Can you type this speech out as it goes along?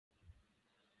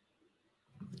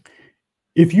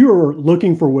If you are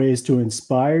looking for ways to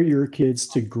inspire your kids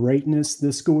to greatness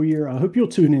this school year, I hope you'll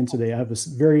tune in today. I have a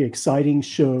very exciting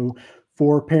show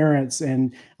for parents,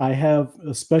 and I have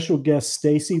a special guest,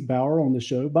 Stacy Bauer, on the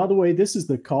show. By the way, this is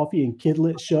the Coffee and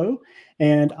Kidlit Show,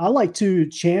 and I like to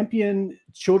champion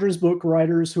children's book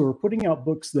writers who are putting out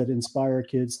books that inspire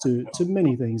kids to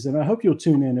many things. And I hope you'll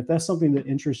tune in. If that's something that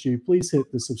interests you, please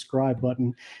hit the subscribe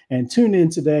button and tune in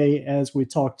today as we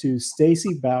talk to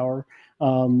Stacy Bauer.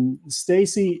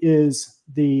 Stacy is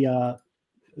the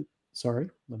sorry,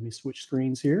 let me switch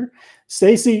screens here.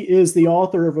 Stacy is the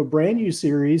author of a brand new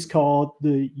series called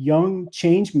the Young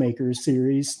Changemakers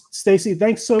series. Stacy,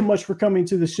 thanks so much for coming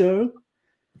to the show.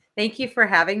 Thank you for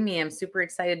having me. I'm super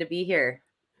excited to be here.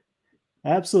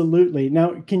 Absolutely.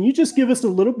 Now, can you just give us a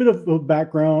little bit of a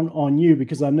background on you,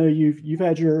 because I know you've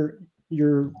had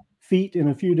your feet in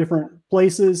a few different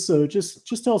places. So just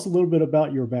tell us a little bit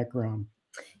about your background.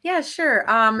 Yeah, sure.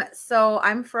 So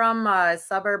I'm from a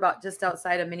suburb just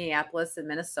outside of Minneapolis in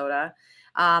Minnesota.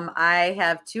 I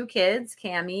have two kids,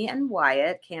 CAMI and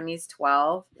WYATT. CAMI's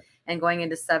 12 and going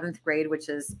into 7th grade, which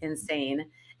is insane.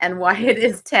 And WYATT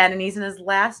is 10, and he's in his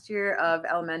last year of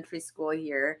elementary school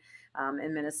here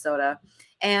in Minnesota.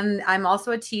 And I'm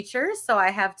also a teacher, so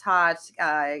I have taught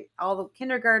all the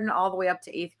kindergarten all the way up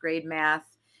to 8th grade math.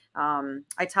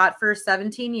 I taught for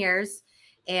 17 years.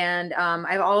 And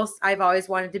I've always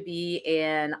wanted to be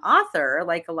an author,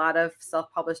 like a lot of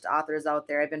self-published authors out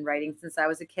there. I've been writing since I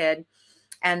was a kid.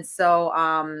 And so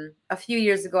a few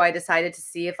years ago, I decided to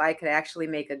see if I could actually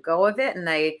make a go of it. And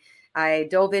I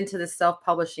dove into the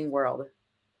self-publishing world.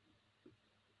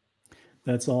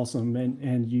 That's awesome.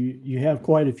 And you have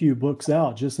quite a few books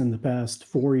out just in the past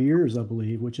 4 years, I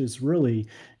believe, which is really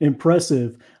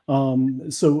impressive.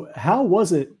 So how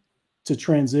was it to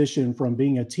transition from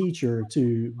being a teacher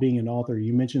to being an author?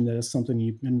 You mentioned that it's something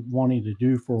you've been wanting to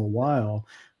do for a while,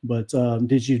 but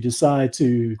did you decide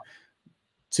to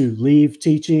leave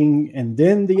teaching and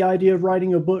then the idea of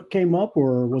writing a book came up,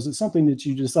 or was it something that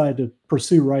you decided to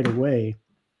pursue right away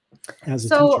as a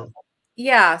teacher?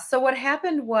 Yeah. So what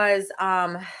happened was,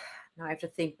 now I have to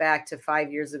think back to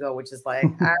 5 years ago, which is like,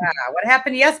 what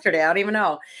happened yesterday? I don't even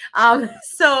know.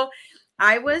 So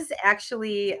I was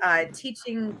actually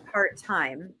teaching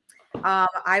part-time.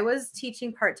 I was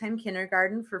teaching part-time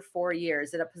kindergarten for 4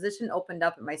 years, and a position opened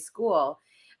up at my school.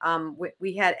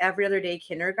 We had every other day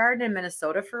kindergarten in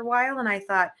Minnesota for a while, and I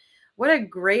thought, what a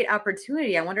great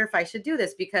opportunity. I wonder if I should do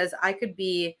this, because I could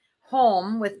be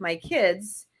home with my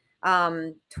kids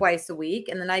twice a week,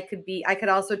 and then I could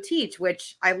also teach,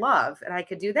 which I love, and I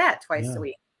could do that twice a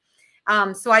week.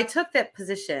 So I took that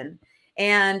position,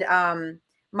 and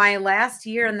my last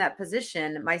year in that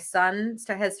position, my son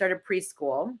had started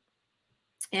preschool,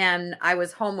 and I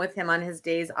was home with him on his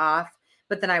days off,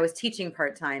 but then I was teaching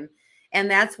part-time. And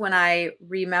that's when I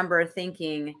remember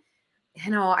thinking,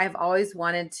 I've always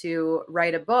wanted to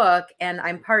write a book, and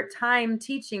I'm part-time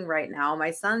teaching right now.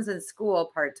 My son's in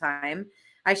school part-time.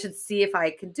 I should see if I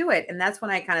could do it. And that's when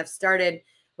I kind of started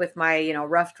with my,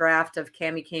 rough draft of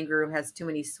CAMI Kangaroo Has Too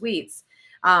Many Sweets.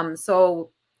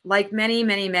 So like many,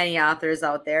 many, many authors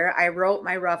out there, I wrote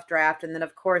my rough draft. And then,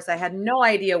 of course, I had no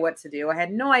idea what to do. I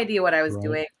had no idea what I was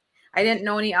doing. I didn't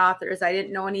know any authors. I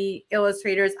didn't know any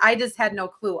illustrators. I just had no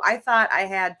clue. I thought I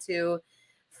had to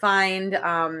find,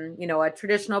 a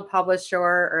traditional publisher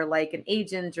or like an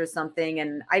agent or something.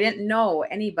 And I didn't know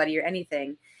anybody or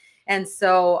anything. And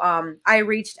so I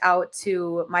reached out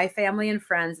to my family and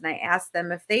friends, and I asked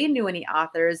them if they knew any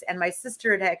authors. And my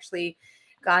sister had actually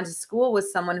gone to school with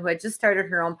someone who had just started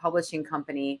her own publishing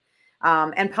company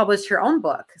and published her own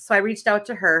book. So I reached out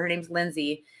to her. Her name's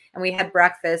Lindsay, and we had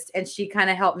breakfast, and she kind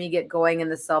of helped me get going in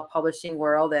the self-publishing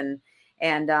world. And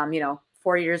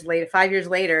 5 years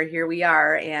later, here we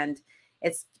are. And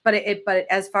but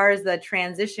as far as the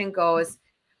transition goes,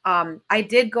 I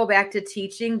did go back to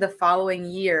teaching the following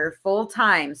year full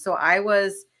time. So I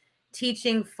was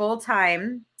teaching full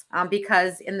time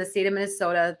because in the state of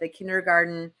Minnesota, the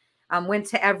kindergarten went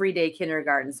to everyday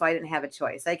kindergarten. So I didn't have a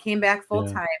choice. I came back full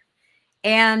time,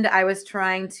 and I was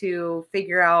trying to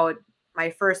figure out my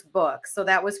first book. So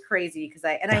that was crazy because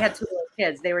I had two little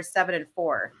kids. They were 7 and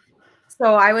 4.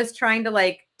 So I was trying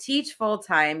to teach full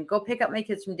time, go pick up my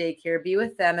kids from daycare, be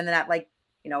with them. And then at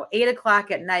 8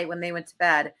 o'clock at night when they went to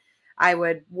bed, I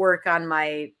would work on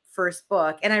my first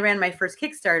book. And I ran my first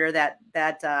Kickstarter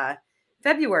that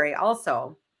February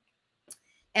also.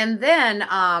 And then,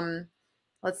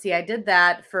 let's see, I did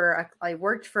that I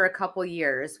worked for a couple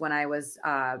years when I was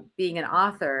being an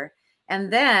author.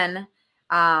 And then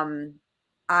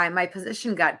my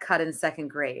position got cut in 2nd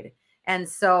grade. And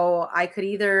so I could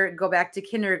either go back to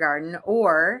kindergarten,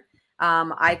 or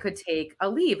I could take a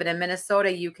leave. And in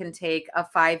Minnesota, you can take a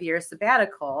 5-year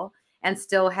sabbatical and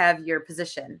still have your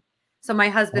position. So my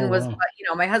husband was, you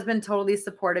know, my husband totally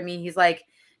supported me. He's like,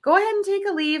 go ahead and take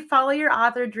a leave, follow your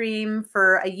author dream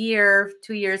for a year,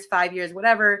 2 years, 5 years,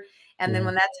 whatever. And then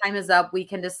when that time is up, we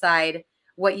can decide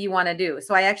what you want to do.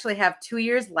 So I actually have 2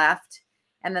 years left.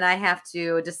 And then I have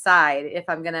to decide if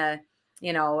I'm going to,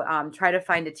 you know, try to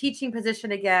find a teaching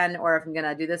position again, or if I'm going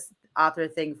to do this author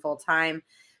thing full time.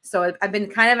 So I've been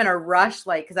kind of in a rush,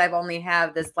 like, because I've only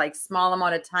have this like small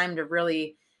amount of time to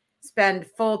really spend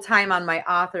full time on my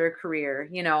author career,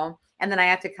 you know, and then I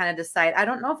have to kind of decide. I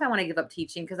don't know if I want to give up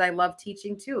teaching because I love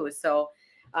teaching too. So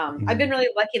I've been really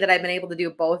lucky that I've been able to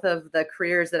do both of the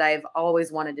careers that I've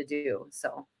always wanted to do.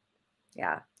 So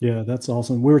yeah. Yeah, that's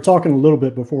awesome. We were talking a little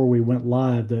bit before we went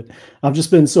live that I've just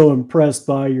been so impressed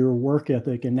by your work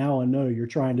ethic. And now I know you're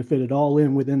trying to fit it all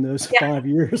in within those 5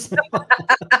 years.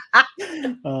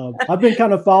 I've been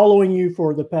kind of following you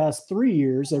for the past 3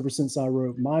 years, ever since I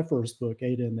wrote my first book,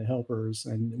 Ada and the Helpers.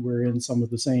 And we're in some of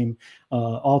the same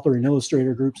author and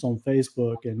illustrator groups on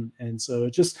Facebook. And so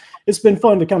it's been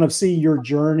fun to kind of see your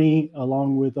journey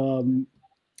along with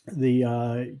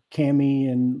the CAMI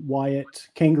and WYATT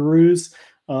kangaroos.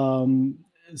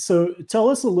 So tell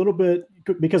us a little bit,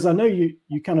 because I know you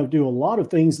kind of do a lot of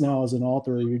things now as an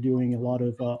author. You're doing a lot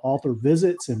of author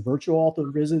visits and virtual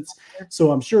author visits.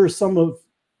 So I'm sure some of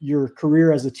your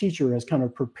career as a teacher has kind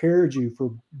of prepared you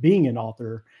for being an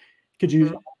author. Could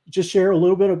you just share a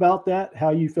little bit about that,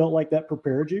 how you felt like that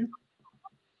prepared you?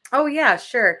 Oh yeah,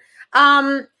 sure.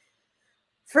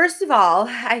 First of all,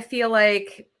 I feel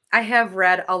like I have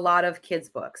read a lot of kids'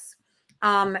 books.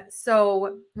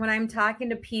 So when I'm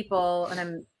talking to people and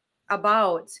I'm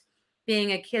about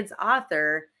being a kids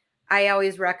author, I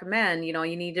always recommend, you know,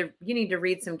 you need to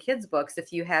read some kids' books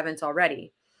if you haven't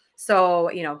already. So,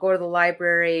 you know, go to the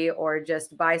library or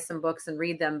just buy some books and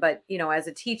read them. But, you know, as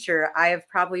a teacher, I have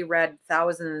probably read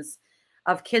thousands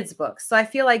of kids' books. So I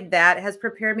feel like that has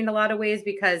prepared me in a lot of ways,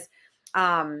 because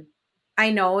I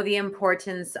know the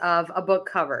importance of a book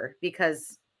cover,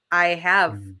 because I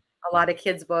have a lot of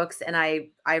kids' books and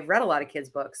I've read a lot of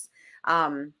kids' books.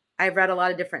 I've read a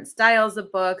lot of different styles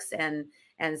of books and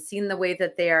seen the way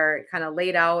that they are kind of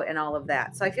laid out and all of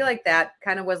that. So I feel like that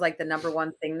kind of was like the number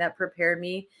one thing that prepared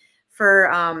me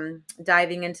for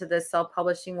diving into the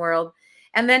self-publishing world.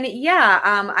 And then,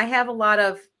 I have a lot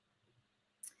of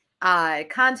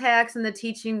contacts in the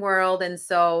teaching world. And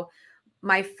so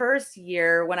my first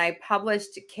year when I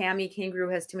published CAMI, Kangaroo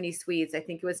Has Too Many Sweets, I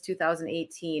think it was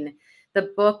 2018,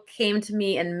 the book came to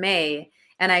me in May,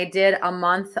 and I did a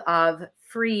month of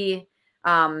free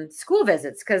school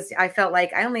visits, because I felt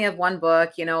like I only have one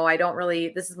book, you know,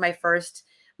 this is my first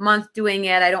month doing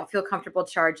it. I don't feel comfortable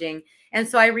charging. And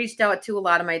so I reached out to a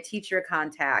lot of my teacher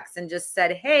contacts and just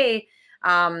said, hey,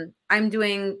 I'm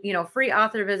doing, you know, free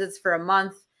author visits for a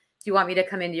month. Do you want me to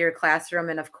come into your classroom?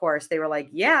 And of course they were like,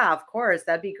 yeah, of course,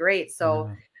 that'd be great. So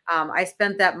I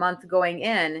spent that month going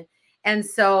in. And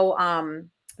so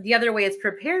the other way it's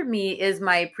prepared me is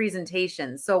my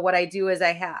presentation. So what I do is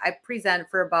I present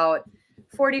for about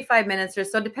 45 minutes or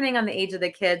so, depending on the age of the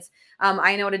kids.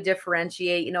 I know to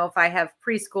differentiate, you know, if I have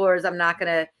preschoolers, I'm not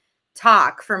going to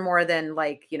talk for more than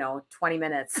 20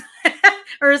 minutes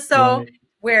or so. Right.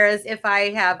 Whereas if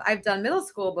I've done middle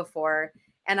school before,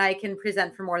 and I can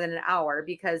present for more than an hour,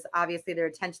 because obviously their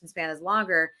attention span is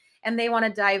longer and they want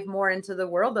to dive more into the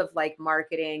world of like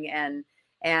marketing and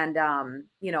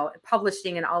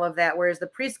publishing and all of that. Whereas the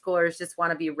preschoolers just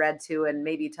want to be read to and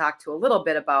maybe talk to a little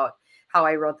bit about how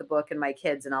I wrote the book and my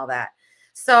kids and all that.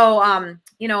 So,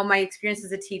 my experience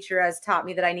as a teacher has taught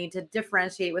me that I need to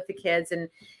differentiate with the kids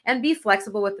and be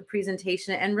flexible with the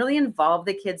presentation and really involve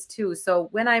the kids too. So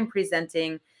when I'm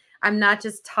presenting, I'm not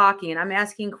just talking, and I'm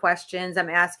asking questions. I'm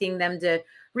asking them to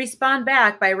respond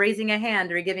back by raising a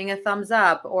hand or giving a thumbs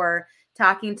up or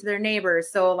talking to their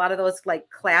neighbors. So a lot of those like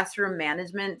classroom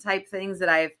management type things that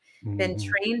I've been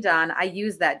trained on, I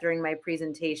use that during my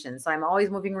presentation. So I'm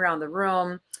always moving around the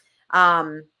room.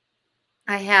 I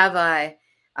have a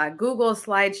Google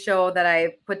slideshow that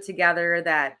I put together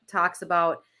that talks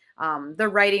about the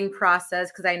writing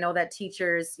process, because I know that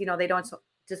teachers, they don't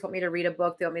just want me to read a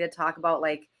book. They want me to talk about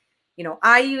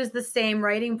I use the same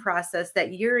writing process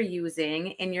that you're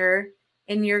using in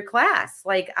your class.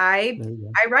 Like I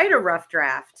write a rough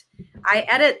draft. I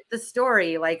edit the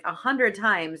story like 100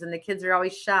 times, and the kids are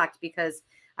always shocked, because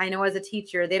I know as a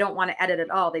teacher, they don't want to edit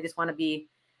at all. They just want to be,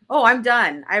 oh, I'm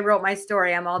done. I wrote my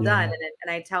story. I'm all done.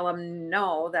 And I tell them,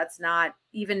 no, that's not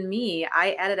even me.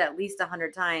 I edit at least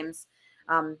 100 times.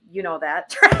 You know that,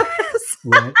 Travis. this.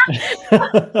 Right.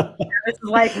 This is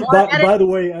like more By the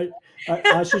way,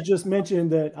 I should just mention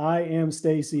that I am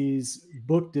Stacy's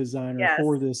book designer Yes.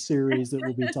 for this series that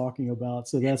we'll be talking about.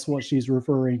 So that's what she's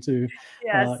referring to.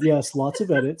 Yes. Yes, lots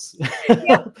of edits,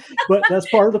 Yeah. but that's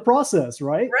part of the process,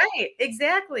 right? Right.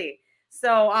 Exactly.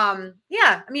 So,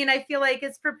 yeah, I mean, I feel like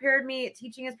it's prepared me,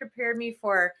 teaching has prepared me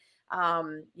for,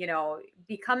 you know,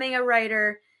 becoming a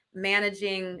writer,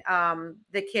 managing,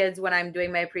 the kids when I'm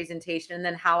doing my presentation, and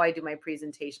then how I do my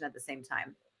presentation at the same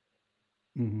time.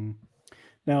 Mm-hmm.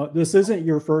 Now, this isn't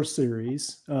your first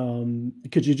series.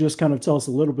 Could you just kind of tell us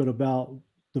a little bit about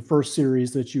the first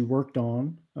series that you worked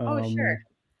on? Oh, sure.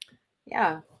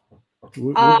 Yeah.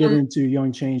 We'll get Um, into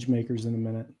Young Change Makers in a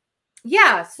minute.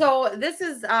 Yeah, so this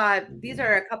is these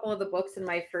are a couple of the books in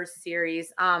my first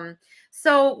series.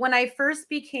 So when I first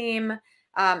became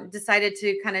decided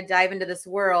to kind of dive into this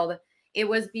world, it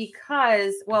was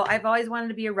because, well, I've always wanted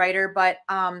to be a writer, but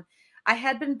I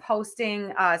had been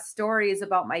posting stories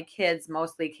about my kids,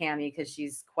 mostly Cami, because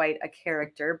she's quite a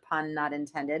character, pun not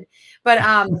intended. But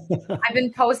I've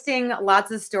been posting lots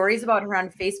of stories about her on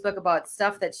Facebook about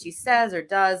stuff that she says or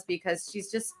does, because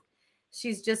she's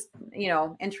just, you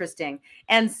know, interesting.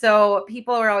 And so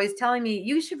people are always telling me,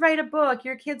 you should write a book.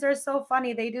 Your kids are so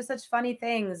funny. They do such funny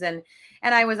things. And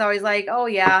I was always like, oh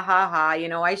yeah, ha ha, you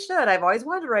know, I should. I've always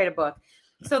wanted to write a book.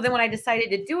 So then when I decided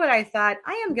to do it, I thought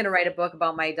I am going to write a book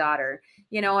about my daughter,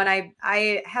 you know, and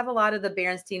I have a lot of the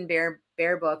Berenstain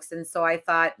Bear books. And so I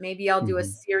thought maybe I'll do a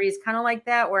series kind of like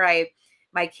that, where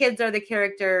my kids are the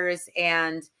characters,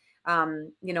 and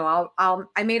you know,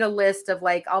 I made a list of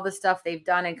like all the stuff they've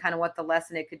done and kind of what the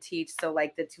lesson it could teach. So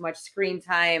like the too much screen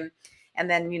time, and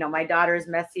then, you know, my daughter's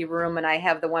messy room, and I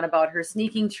have the one about her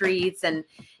sneaking treats. And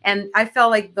I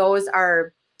felt like those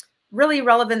are really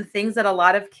relevant things that a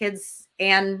lot of kids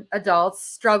and adults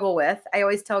struggle with. I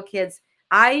always tell kids,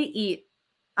 I eat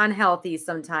unhealthy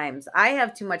sometimes. I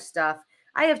have too much stuff.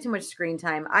 I have too much screen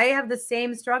time. I have the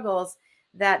same struggles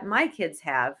that my kids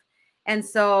have. And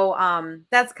so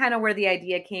that's kind of where the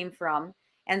idea came from.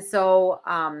 And so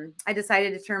I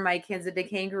decided to turn my kids into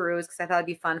kangaroos, because I thought it'd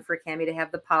be fun for Cami to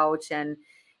have the pouch and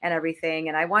everything.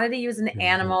 And I wanted to use an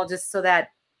animal just so that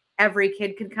every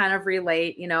kid could kind of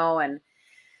relate, you know. And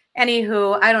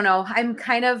anywho, I don't know. I'm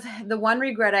kind of, the one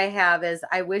regret I have is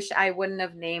I wish I wouldn't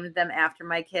have named them after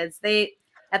my kids.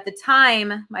 At the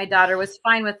time, my daughter was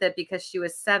fine with it because she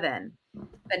was 7.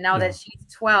 But now that she's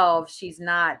 12, she's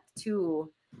not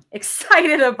too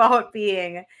excited about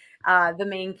being the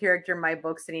main character in my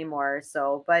books anymore.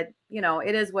 So, but you know,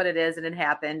 it is what it is, and it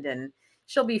happened, and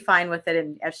she'll be fine with it.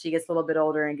 And as she gets a little bit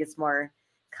older and gets more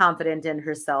confident in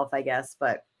herself, I guess.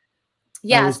 But I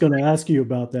yes, was going to ask you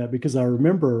about that, because I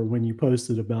remember when you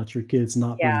posted about your kids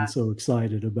not being yeah, so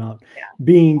excited about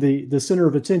being the center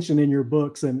of attention in your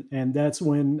books, and that's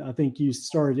when I think you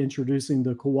started introducing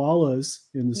the koalas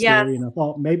in the yes, story, and I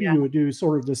thought maybe you would do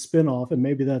sort of the spinoff, and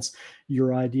maybe that's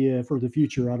your idea for the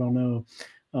future. I don't know.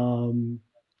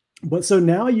 But so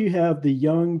now you have the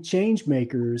Young Change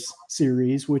Makers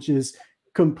series, which is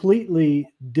completely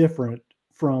different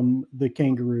from the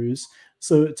kangaroos.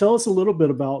 So tell us a little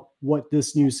bit about what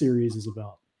this new series is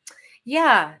about.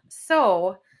 Yeah.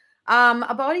 So,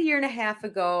 about a year and a half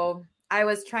ago, I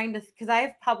was trying to, because I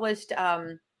have published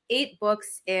 8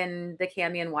 books in the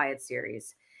CAMI and WYATT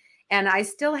series. And I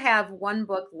still have one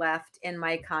book left in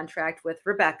my contract with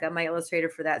Rebecca, my illustrator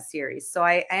for that series. So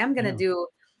I am going to do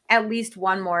at least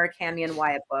one more CAMI and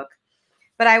WYATT book.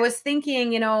 But I was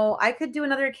thinking, you know, I could do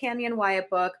another CAMI and WYATT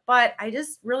book, but I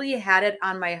just really had it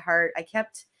on my heart. I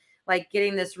kept like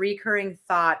getting this recurring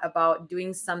thought about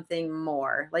doing something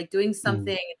more, like doing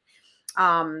something.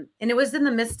 And it was in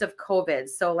the midst of COVID.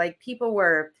 So like people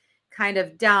were kind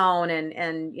of down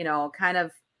and, you know, kind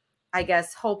of, I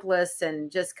guess, hopeless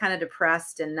and just kind of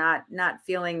depressed and not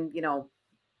feeling, you know,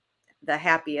 the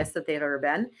happiest that they've ever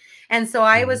been. And so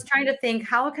I was trying to think,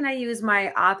 how can I use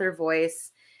my author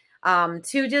voice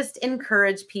to just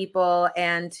encourage people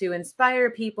and to inspire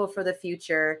people for the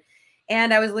future.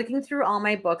 And I was looking through all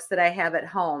my books that I have at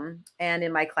home and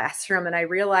in my classroom, and I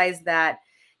realized that,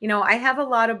 you know, I have a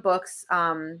lot of books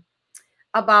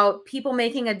about people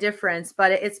making a difference,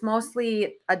 but it's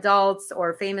mostly adults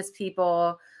or famous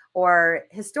people or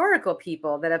historical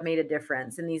people that have made a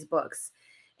difference in these books.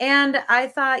 And I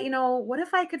thought, you know, what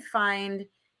if I could find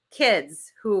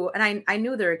kids who, and I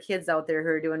knew there are kids out there who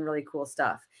are doing really cool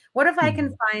stuff. What if I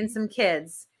can find some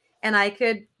kids and I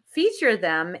could feature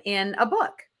them in a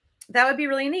book? That would be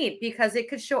really neat, because it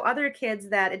could show other kids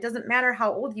that it doesn't matter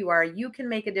how old you are, you can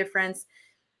make a difference.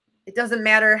 It doesn't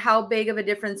matter how big of a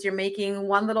difference you're making.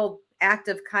 One little act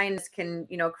of kindness can,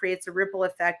 creates a ripple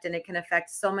effect, and it can affect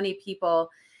so many people.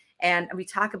 And we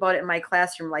talk about it in my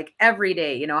classroom, like every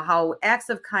day, how acts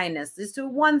of kindness, just do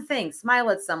one thing,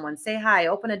 smile at someone, say hi,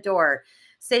 open a door,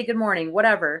 say good morning,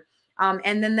 whatever.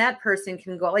 And then that person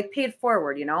can go, like, pay it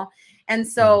forward, And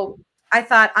so I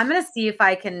thought, I'm going to see if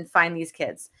I can find these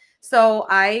kids. So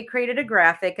I created a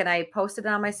graphic and I posted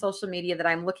it on my social media that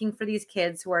I'm looking for these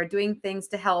kids who are doing things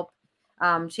to help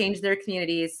change their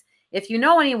communities. If you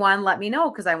know anyone, let me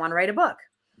know, because I want to write a book.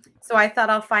 So I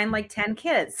thought I'll find like 10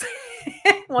 kids.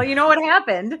 Well, you know what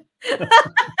happened?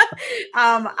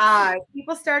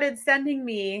 People started sending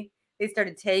me, they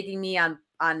started tagging me on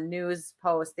news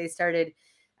posts. They started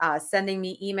sending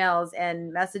me emails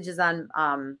and messages on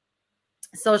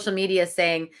social media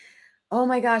saying, oh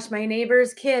my gosh, my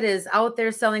neighbor's kid is out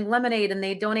there selling lemonade and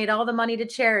they donate all the money to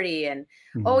charity. And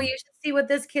oh, you should see what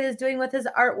this kid is doing with his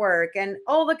artwork. And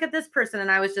oh, look at this person.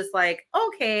 And I was just like,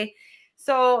 okay,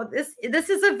 so this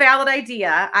is a valid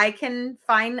idea. I can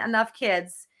find enough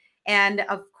kids. And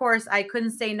of course, I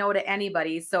couldn't say no to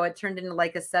anybody. So it turned into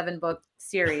like a 7-book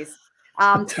series.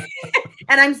 And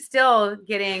I'm still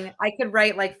getting, I could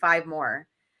write like 5 more.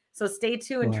 So stay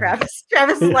tuned, wow.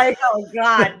 Travis is like, oh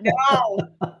God,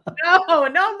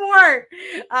 no more.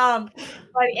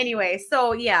 But anyway,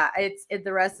 so yeah,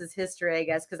 the rest is history, I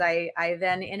guess, because I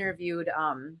then interviewed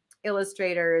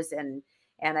illustrators and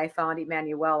I found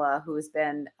Emanuela, who's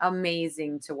been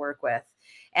amazing to work with.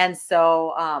 And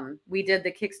so we did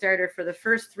the Kickstarter for the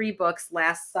first 3 books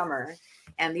last summer,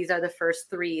 and these are the first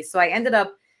 3. So I ended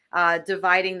up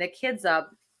dividing the kids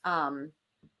up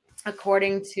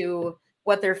according to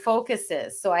what their focus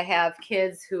is. So I have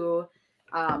kids who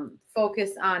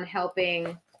focus on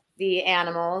helping the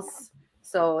animals.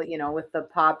 So, with the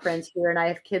paw print here, and I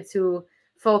have kids who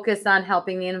focus on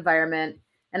helping the environment.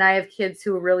 And I have kids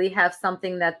who really have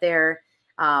something that they're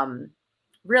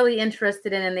really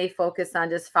interested in, and they focus on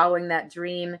just following that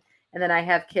dream. And then I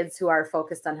have kids who are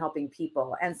focused on helping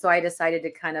people. And so I decided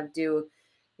to kind of do,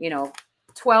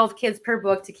 12 kids per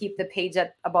book to keep the page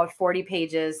at about 40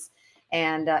 pages.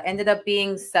 And ended up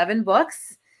being 7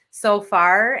 books so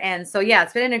far. And so, yeah,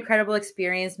 it's been an incredible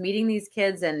experience meeting these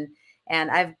kids. And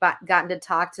I've gotten to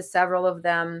talk to several of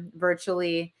them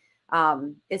virtually. I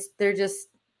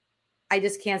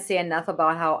just can't say enough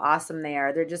about how awesome they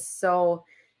are. They're just so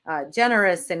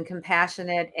generous and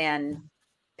compassionate and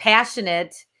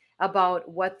passionate about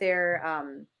what they're,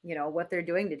 what they're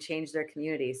doing to change their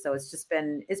community. So it's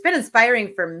been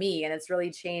inspiring for me, and it's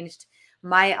really changed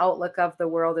my outlook of the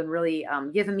world and really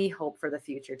given me hope for the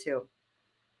future too.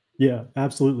 Yeah,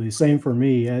 absolutely. Same for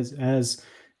me. As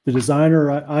the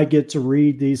designer, I get to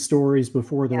read these stories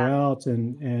before they're out,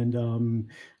 and I'm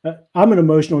an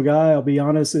emotional guy. I'll be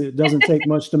honest; it doesn't take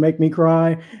much to make me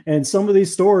cry. And some of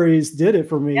these stories did it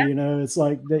for me. It's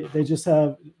like they're just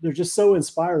so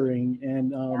inspiring,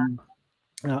 and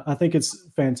I think it's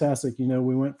fantastic.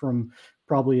 We went from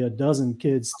probably a dozen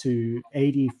kids to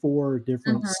 84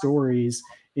 different stories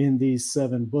in these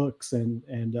 7 books. And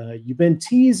you've been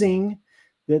teasing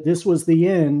that this was the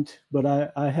end, but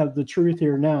I have the truth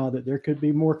here now that there could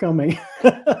be more coming.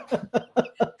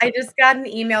 I just got an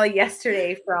email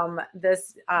yesterday from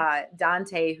this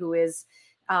Dante, who is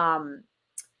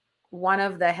one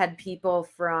of the head people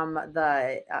from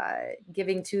the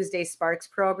Giving Tuesday Sparks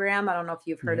program. I don't know if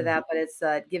you've heard of that, but it's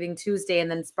Giving Tuesday.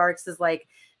 And then Sparks is like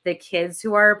the kids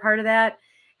who are a part of that.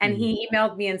 And he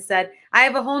emailed me and said, I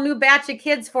have a whole new batch of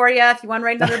kids for you if you want to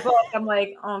write another book. I'm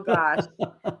like, oh gosh.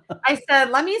 I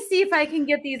said, let me see if I can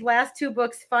get these last 2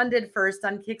 books funded first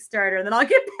on Kickstarter, and then I'll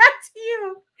get back to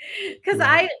you. Because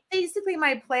basically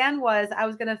my plan was I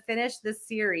was going to finish this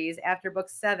series after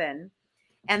book 7,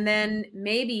 and then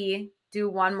maybe do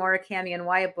one more CAMI and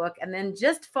WYATT book, and then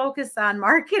just focus on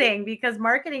marketing, because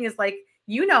marketing is like,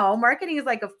 marketing is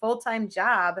like a full-time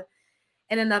job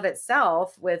in and of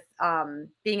itself with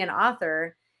being an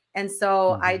author. And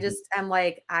so I'm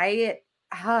like,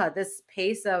 this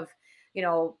pace of,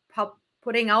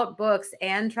 putting out books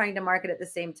and trying to market at the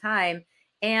same time,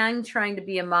 and trying to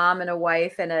be a mom and a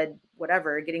wife and a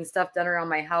whatever, getting stuff done around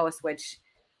my house, which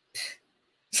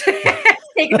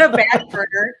taking a back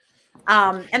burner.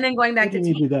 And then going back to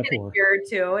teaching in a year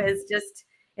or 2 is just,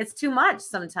 it's too much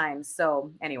sometimes.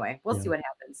 So anyway, we'll see what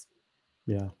happens.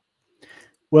 Yeah.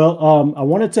 Well, I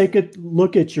want to take a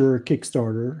look at your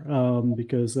Kickstarter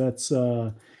because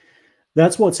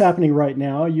that's what's happening right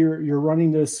now. You're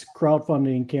running this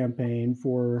crowdfunding campaign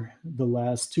for the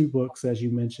last 2 books, as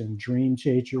you mentioned, Dream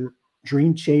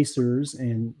Chasers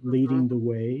and Leading the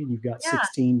Way. And you've got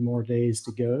 16 more days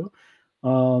to go.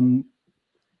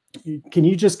 Can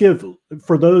you just give,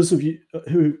 for those of you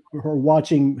who are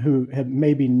watching who have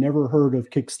maybe never heard of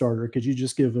Kickstarter, could you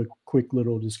just give a quick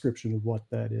little description of what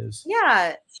that is?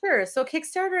 Yeah, sure. So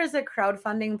Kickstarter is a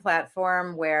crowdfunding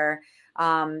platform where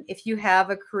if you have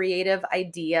a creative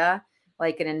idea,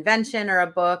 like an invention or a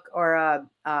book or a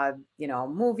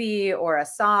movie or a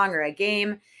song or a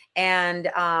game, and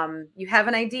you have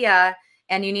an idea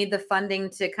and you need the funding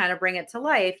to kind of bring it to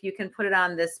life, you can put it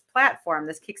on this platform,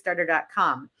 this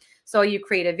Kickstarter.com. So you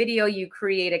create a video, you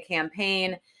create a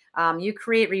campaign, you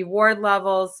create reward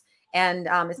levels, and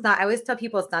it's not. I always tell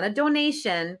people it's not a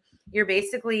donation. You're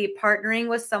basically partnering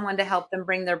with someone to help them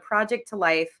bring their project to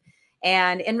life.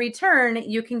 And in return,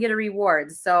 you can get a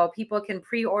reward. So people can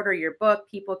pre-order your book.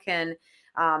 People can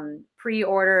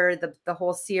pre-order the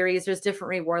whole series. There's different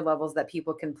reward levels that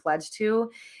people can pledge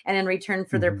to. And in return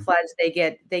for their pledge, they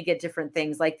get different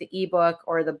things like the ebook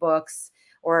or the books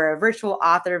or a virtual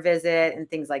author visit and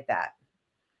things like that.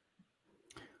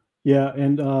 Yeah.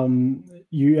 And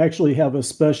you actually have a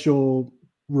special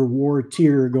reward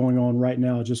tier going on right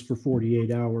now just for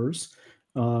 48 hours.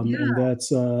 And that's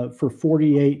for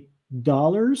 $48.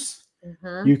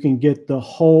 You can get the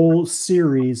whole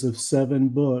series of 7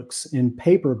 books in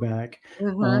paperback,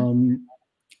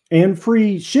 and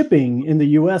free shipping in the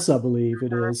US, I believe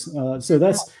it is. So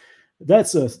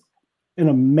that's an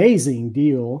amazing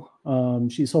deal.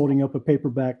 She's holding up a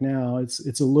paperback now.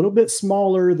 It's a little bit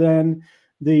smaller than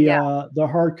the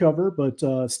hardcover,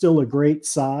 but still a great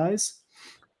size.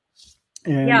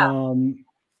 And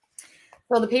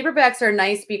so the paperbacks are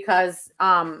nice because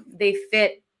they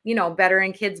fit, better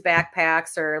in kids'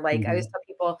 backpacks, or like I always tell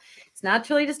people, it's not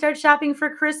too late to start shopping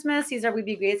for Christmas. These would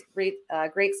be great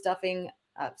stocking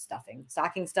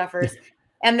stuffers.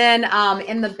 And then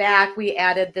in the back, we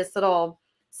added this little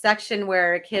section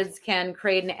where kids can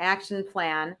create an action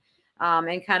plan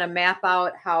and kind of map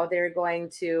out how they're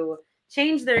going to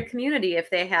change their community if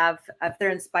they're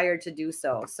inspired to do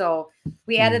so. So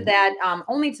we added that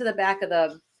only to the back of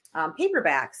the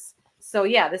paperbacks. So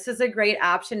yeah, this is a great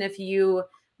option if you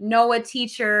know a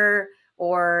teacher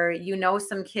or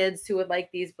some kids who would like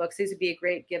these books. These would be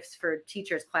great gifts for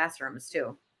teachers' classrooms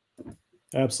too.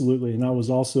 Absolutely. And I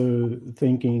was also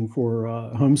thinking for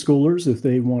homeschoolers, if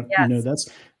they want, that's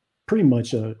pretty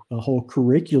much a whole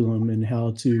curriculum in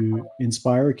how to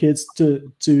inspire kids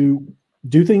to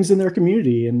do things in their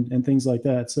community and things like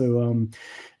that. So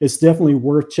it's definitely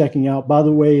worth checking out. By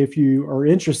the way, if you are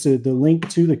interested, the link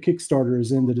to the Kickstarter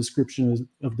is in the description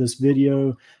of this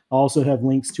video. I also have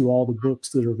links to all the books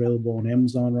that are available on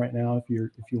Amazon right now if you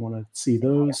want to see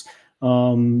those.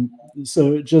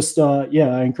 So just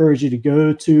I encourage you to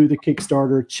go to the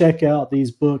Kickstarter, check out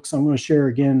these books. I'm going to share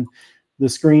again the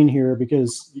screen here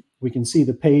because we can see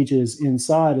the pages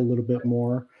inside a little bit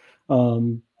more.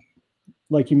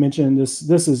 Like you mentioned, this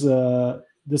is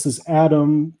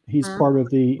Adam. He's part of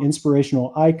the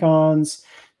inspirational icons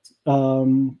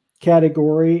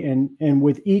category, and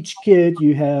with each kid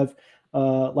you have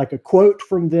like a quote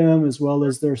from them as well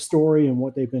as their story and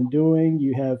what they've been doing.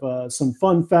 You have some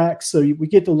fun facts, so we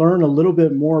get to learn a little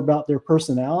bit more about their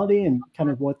personality and kind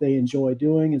of what they enjoy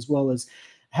doing, as well as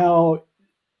how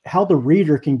the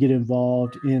reader can get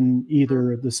involved in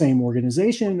either the same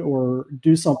organization or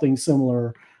do something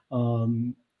similar.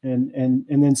 And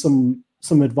then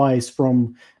some advice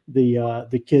from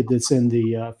the kid that's in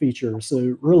the feature.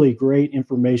 So really great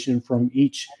information from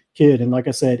each kid. And like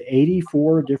I said,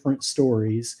 84 different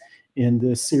stories in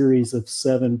this series of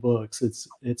 7 books.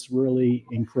 It's really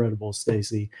incredible,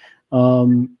 Stacy.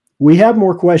 We have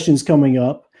more questions coming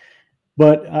up,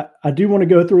 but I do want to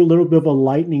go through a little bit of a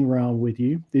lightning round with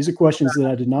you. These are questions that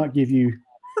I did not give you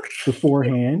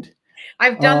beforehand.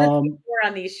 I've done this before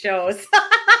on these shows.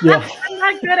 Yeah. I'm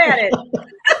not good at it.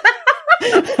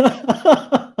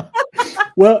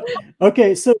 Well,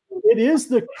 okay. So it is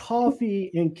the Coffee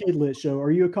and Kidlit Show.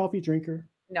 Are you a coffee drinker?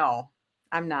 No,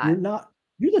 I'm not. You're not.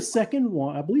 You're the second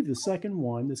one, I believe the second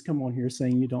one that's come on here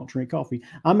saying you don't drink coffee.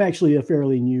 I'm actually a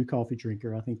fairly new coffee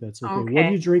drinker. I think that's okay. What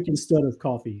do you drink instead of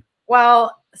coffee?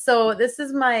 Well, so this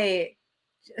is going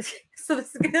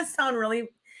to sound really,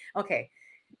 okay.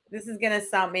 This is going to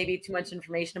sound maybe too much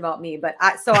information about me, but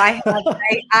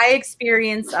I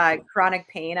experience chronic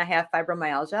pain. I have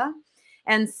fibromyalgia.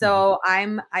 And so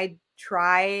I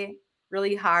try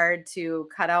really hard to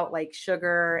cut out like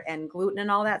sugar and gluten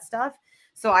and all that stuff.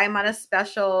 So I'm on a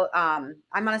special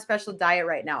diet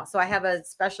right now. So I have a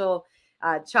special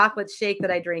chocolate shake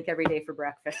that I drink every day for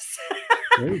breakfast.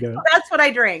 There you go. So that's what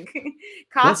I drink.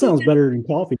 Coffee, that sounds better than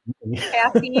coffee.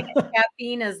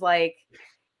 Caffeine is like,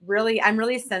 I'm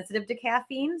really sensitive to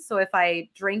caffeine. So if I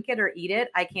drink it or eat it,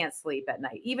 I can't sleep at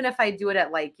night. Even if I do it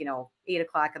at like, 8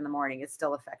 o'clock in the morning, it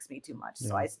still affects me too much.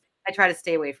 So I try to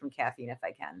stay away from caffeine if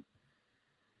I can.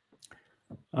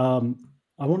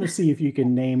 I want to see if you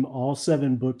can name all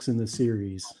 7 books in the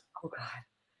series. Oh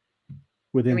God.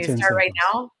 Within 10 seconds. Right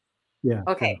now? Yeah.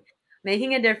 Okay. Yeah.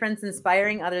 Making a Difference,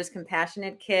 Inspiring Others,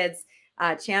 Compassionate Kids,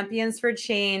 Champions for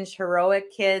Change,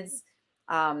 Heroic Kids,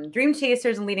 Dream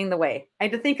Chasers, and Leading the Way. I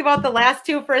had to think about the last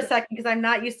 2 for a second because I'm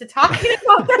not used to talking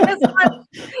about that as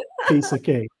much. Piece of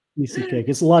cake. Piece of cake.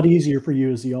 It's a lot easier for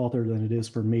you as the author than it is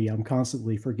for me. I'm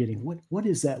constantly forgetting what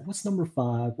is that? What's number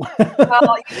 5?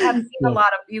 Well,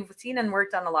 you've seen and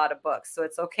worked on a lot of books, so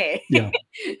it's okay. Yeah.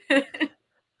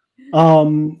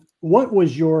 What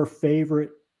was your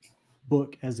favorite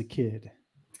book as a kid?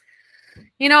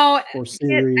 Or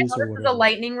series, or whatever. This is a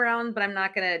lightning round, but I'm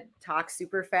not going to talk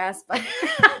super fast. But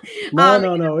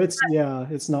no,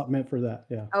 it's not meant for that.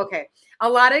 Yeah. Okay. A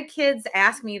lot of kids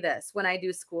ask me this when I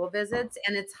do school visits,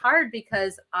 and it's hard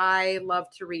because I love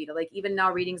to read. Like even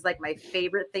now, reading's like my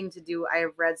favorite thing to do. I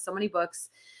have read so many books.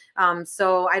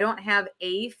 So I don't have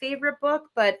a favorite book,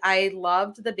 but I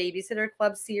loved the Babysitter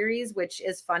Club series, which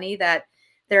is funny that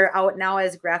they're out now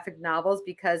as graphic novels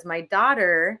because my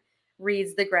daughter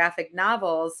reads the graphic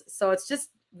novels. So it's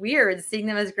just weird seeing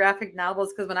them as graphic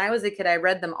novels because when I was a kid, I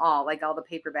read them all, like all the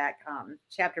paperback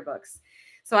chapter books.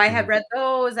 So I had read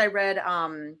those. I read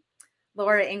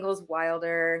Laura Ingalls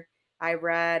Wilder. I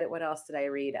read, what else did I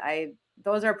read?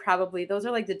 Those are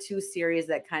like the 2 series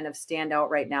that kind of stand out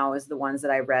right now as the ones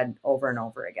that I read over and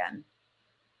over again.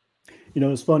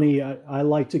 It's funny. I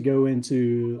like to go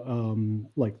into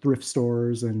like thrift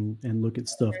stores and look at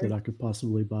stuff that I could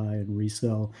possibly buy and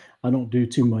resell. I don't do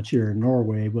too much here in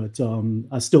Norway, but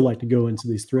I still like to go into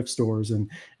these thrift stores and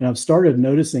I've started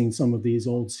noticing some of these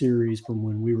old series from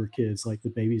when we were kids, like the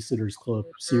Babysitters Club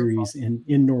series in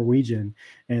Norwegian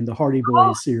and the Hardy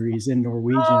Boys series in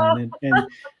Norwegian, and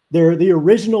they're the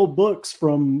original books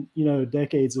from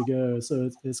decades ago. So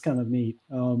it's kind of neat.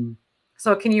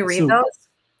 So can you read those?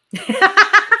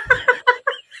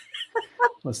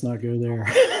 Let's not go there.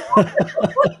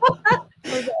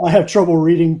 I have trouble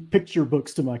reading picture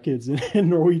books to my kids in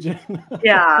Norwegian.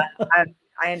 Yeah,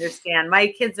 I understand. My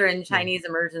kids are in Chinese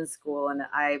immersion school, and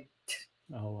I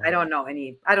don't know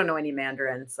any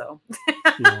Mandarin, so.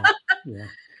 Yeah.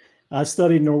 I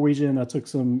studied Norwegian. I took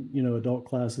some, adult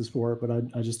classes for it, but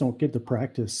I just don't get the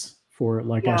practice for it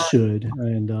like I should.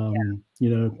 And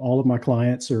all of my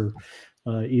clients are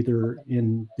either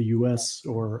in the U.S.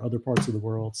 or other parts of the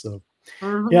world. So,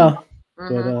 but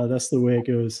that's the way it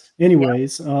goes.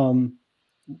 Anyways, now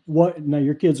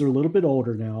your kids are a little bit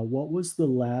older now. What was the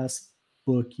last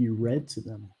book you read to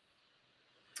them?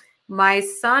 My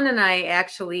son and I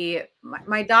actually,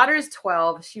 my daughter's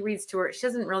 12. She reads to her. She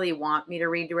doesn't really want me to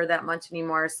read to her that much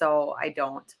anymore, so I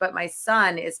don't. But my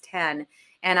son is 10,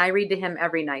 and I read to him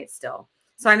every night still.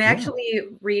 So I'm actually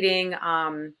reading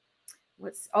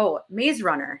Maze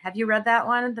Runner. Have you read that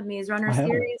one? The Maze Runner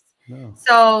series? No.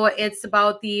 So it's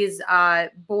about these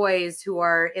boys who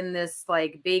are in this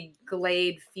like big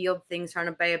glade field thing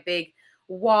surrounded by a big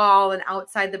wall, and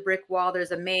outside the brick wall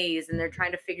there's a maze, and they're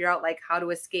trying to figure out like how to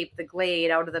escape the glade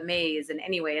out of the maze. And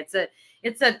anyway, it's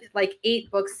a like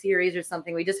 8-book series or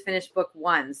something. We just finished book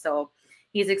 1, so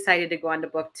he's excited to go on to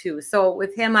book 2. So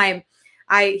with him,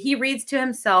 he reads to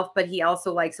himself, but he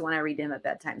also likes it when I read to him at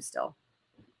bedtime still.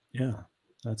 Yeah,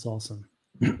 that's awesome.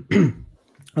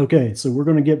 Okay, so we're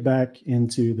going to get back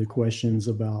into the questions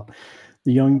about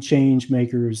the Young Change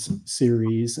Makers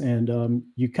series, and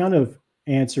you kind of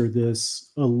answered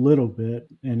this a little bit,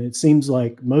 and it seems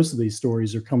like most of these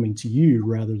stories are coming to you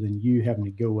rather than you having to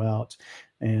go out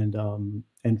and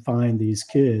find these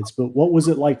kids. But what was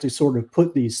it like to sort of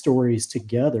put these stories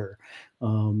together?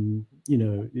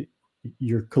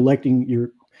 You're collecting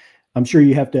I'm sure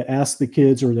you have to ask the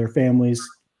kids or their families,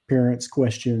 parents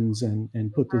questions and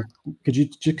could you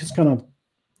just kind of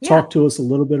talk to us a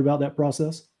little bit about that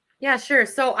process? Yeah, sure.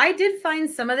 So I did find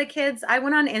some of the kids. I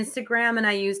went on Instagram and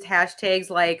I used hashtags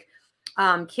like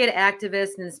kid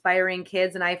activists and inspiring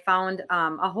kids, and I found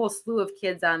a whole slew of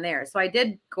kids on there. So I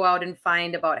did go out and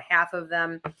find about half of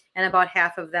them, and about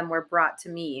half of them were brought to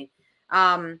me.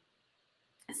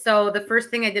 So the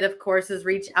first thing I did, of course, is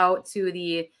reach out to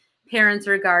the parents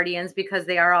or guardians, because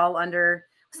they are all under,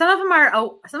 some of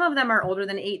them are older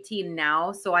than 18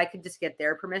 now, so I could just get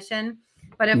their permission.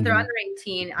 But if they're under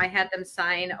 18, I had them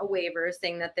sign a waiver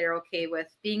saying that they're okay with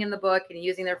being in the book and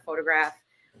using their photograph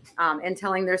and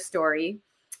telling their story.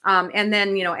 And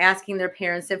then, asking their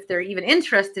parents if they're even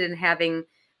interested in having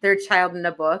their child in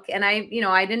the book. And I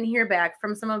didn't hear back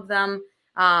from some of them.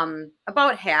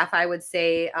 About half, I would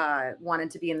say,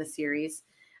 wanted to be in the series.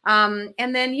 And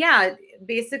then, yeah,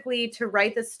 basically to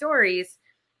write the stories,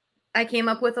 I came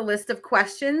up with a list of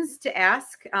questions to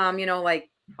ask, you know, like,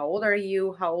 how old are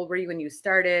you? How old were you when you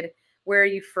started? Where are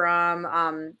you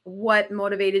from? What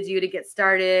motivated you to get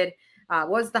started? What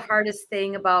was the hardest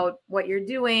thing about what you're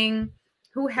doing?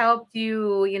 Who helped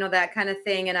you? You know, that kind of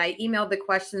thing. And I emailed the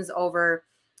questions over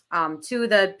to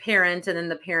the parent, and then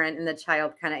the parent and the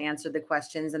child kind of answered the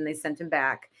questions and they sent them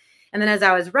back. And then as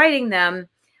I was writing them,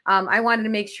 I wanted to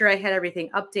make sure I had everything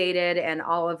updated and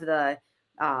all of the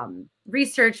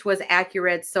research was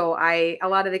accurate. So a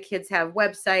lot of the kids have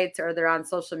websites or they're on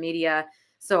social media.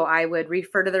 So I would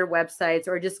refer to their websites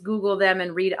or just Google them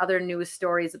and read other news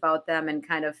stories about them and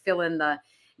kind of fill in the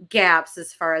gaps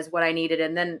as far as what I needed.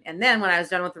 And then when I was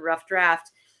done with the rough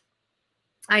draft,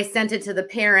 I sent it to the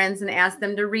parents and asked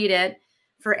them to read it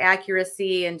for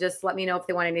accuracy and just let me know if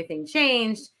they want anything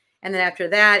changed. And then after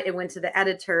that, it went to the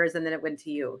editors and then it went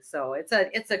to you. So it's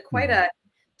a quite a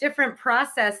different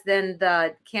process than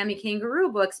the CAMI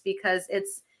Kangaroo books because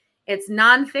it's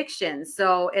nonfiction.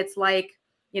 So it's like,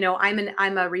 you know,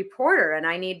 I'm a reporter and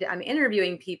I'm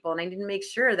interviewing people and I need to make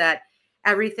sure that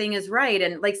everything is right.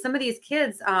 And like some of these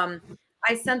kids, I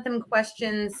sent them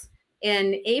questions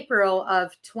in April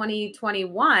of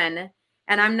 2021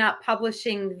 and I'm not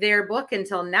publishing their book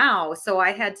until now. So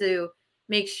I had to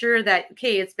make sure that,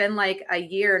 okay, it's been like a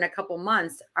year and a couple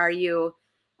months.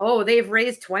 Oh, they've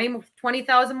raised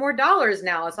 $20,000 more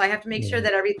now. So I have to make sure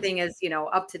that everything is, you know,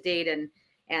 up to date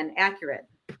and accurate.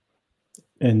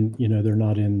 And, you know, they're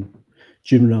not in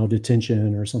juvenile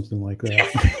detention or something like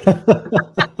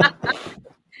that.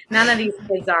 None of these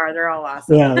kids are. They're all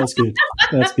awesome. Yeah, that's good.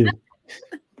 That's good.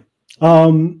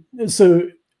 So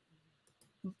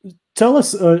tell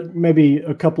us maybe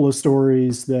a couple of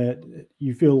stories that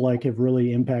you feel like have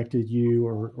really impacted you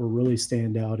or really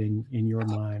stand out in your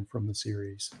mind from the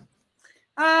series.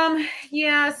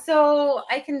 Yeah, so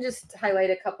I can just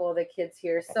highlight a couple of the kids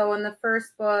here. So in the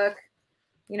first book,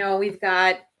 you know, we've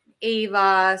got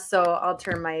Ava. So I'll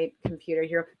turn my computer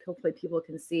here. Hopefully people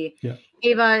can see. Yeah.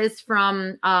 Ava is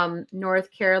from North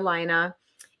Carolina.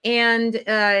 And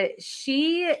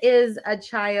she is a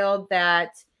child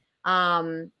that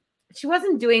she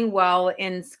wasn't doing well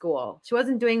in school. She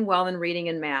wasn't doing well in reading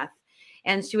and math.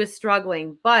 And she was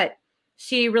struggling. But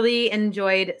she really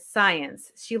enjoyed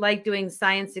science. She liked doing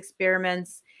science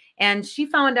experiments. And she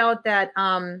found out that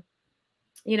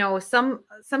you know, some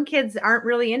kids aren't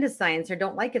really into science or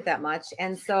don't like it that much.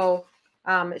 And so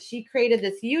she created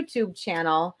this YouTube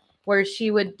channel where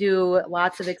she would do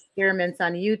lots of experiments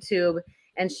on YouTube,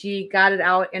 and she got it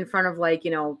out in front of, like, you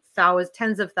know,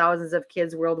 tens of thousands of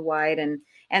kids worldwide.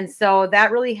 And so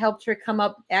that really helped her come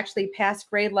up actually past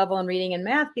grade level in reading and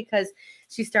math because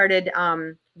she started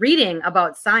reading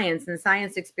about science and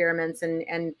science experiments.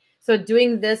 And so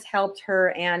doing this helped her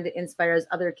and inspires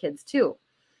other kids too.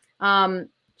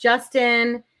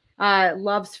 Justin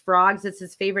loves frogs. It's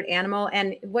his favorite animal.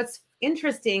 And what's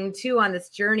interesting too on this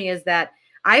journey is that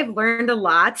I've learned a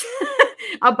lot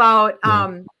about,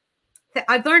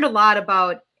 I've learned a lot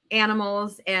about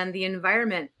animals and the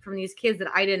environment from these kids that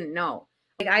I didn't know.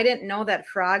 Like, I didn't know that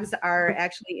frogs are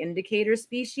actually indicator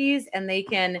species, and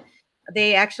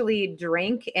they actually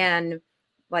drink and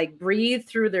like breathe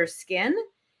through their skin.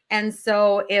 And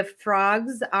so if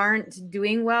frogs aren't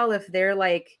doing well, if they're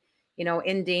like, you know,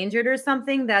 endangered or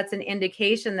something, that's an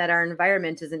indication that our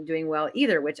environment isn't doing well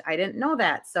either, which I didn't know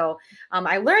that. So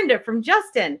I learned it from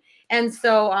Justin. And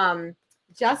so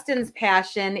Justin's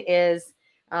passion is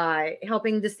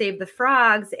helping to save the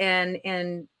frogs.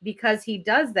 And because he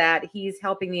does that, he's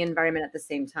helping the environment at the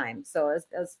same time. So it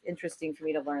was interesting for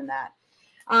me to learn that.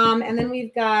 And then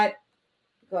we've got,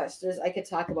 gosh, I could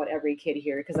talk about every kid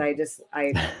here because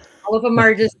all of them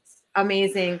are just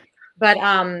amazing. But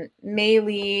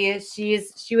Maylee,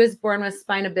 she was born with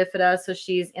spina bifida, so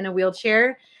she's in a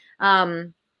wheelchair.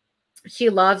 She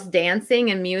loves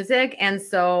dancing and music, and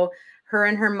so her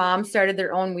and her mom started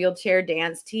their own wheelchair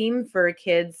dance team for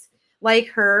kids like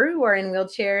her who are in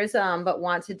wheelchairs but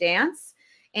want to dance.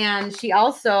 And she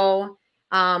also,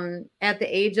 at the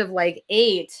age of like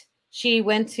 8, she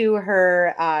went to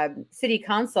her city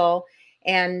council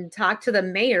and talk to the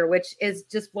mayor, which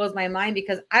just blows my mind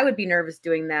because I would be nervous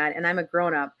doing that, and I'm a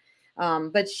grown-up.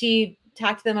 But she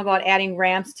talked to them about adding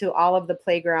ramps to all of the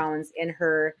playgrounds in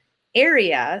her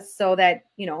area so that,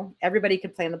 you know, everybody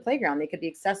could play on the playground. They could be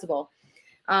accessible.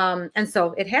 And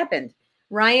so it happened.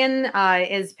 Ryan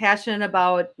is passionate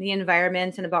about the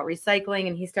environment and about recycling,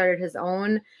 and he started his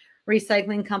own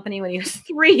recycling company when he was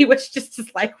 3, which just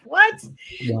is like, what?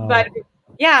 Wow. But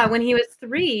yeah, when he was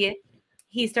 3,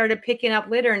 he started picking up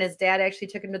litter, and his dad actually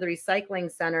took him to the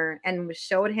recycling center and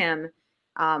showed him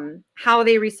how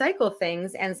they recycle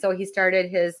things. And so he started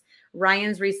his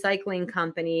Ryan's Recycling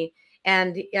Company.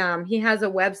 And he has a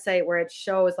website where it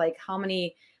shows like how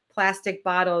many plastic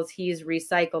bottles he's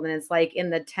recycled. And it's like in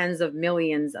the tens of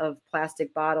millions of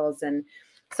plastic bottles. And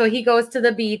so he goes to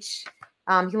the beach.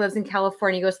 He lives in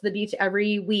California. He goes to the beach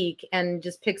every week and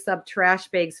just picks up trash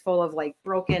bags full of like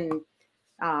broken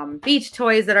beach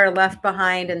toys that are left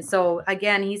behind. And so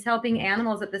again, he's helping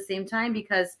animals at the same time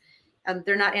because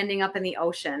they're not ending up in the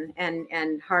ocean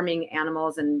and harming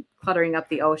animals and cluttering up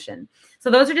the ocean. So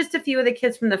those are just a few of the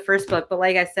kids from the first book. But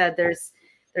like I said,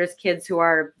 there's kids who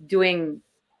are doing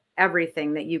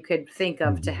everything that you could think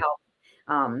of to help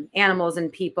animals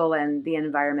and people and the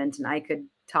environment. And I could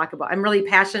talk about, I'm really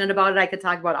passionate about it. I could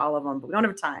talk about all of them, but we don't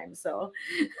have time. So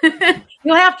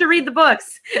you'll have to read the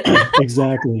books.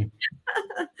 Exactly.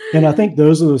 And I think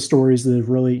those are the stories that have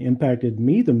really impacted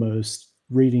me the most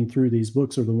reading through these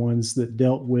books, are the ones that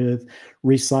dealt with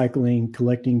recycling,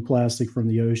 collecting plastic from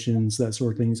the oceans, that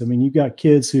sort of things. I mean, you've got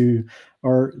kids who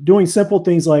are doing simple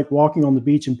things like walking on the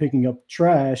beach and picking up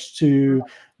trash, to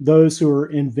those who are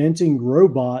inventing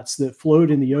robots that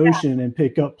float in the ocean and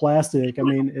pick up plastic. I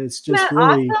mean, it's just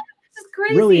really,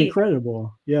 awesome? really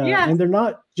incredible. Yeah. Yes. And they're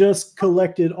not just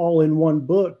collected all in one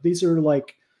book. These are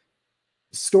like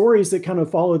stories that kind of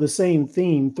follow the same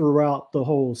theme throughout the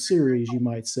whole series, you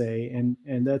might say.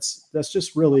 And that's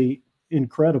just really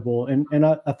incredible. And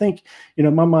I think, you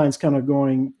know, my mind's kind of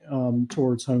going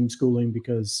towards homeschooling,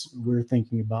 because we're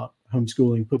thinking about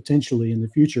homeschooling potentially in the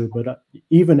future. But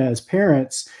even as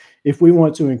parents, if we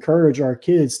want to encourage our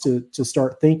kids to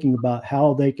start thinking about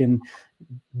how they can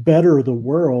better the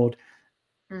world,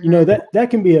 you know, that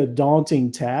can be a daunting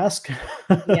task,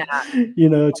 you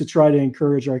know, to try to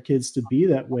encourage our kids to be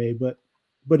that way.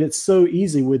 But it's so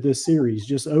easy with this series.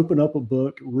 Just open up a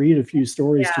book, read a few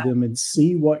stories to them, and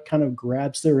see what kind of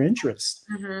grabs their interest.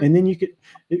 And then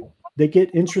they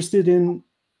get interested in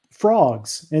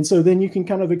frogs. And so then you can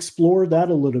kind of explore that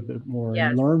a little bit more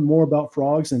and learn more about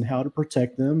frogs and how to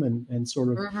protect them and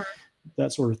sort of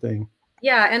that sort of thing.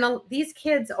 Yeah. And these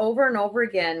kids over and over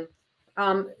again,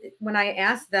 when I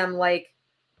ask them, like,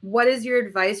 what is your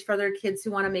advice for other kids who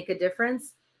want to make a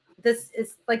difference? This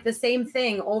is like the same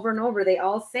thing over and over. They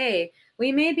all say,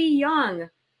 we may be young,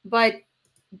 but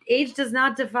age does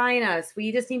not define us.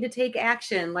 We just need to take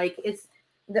action. Like, it's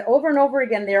the over and over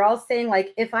again. They're all saying,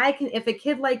 like, if a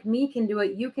kid like me can do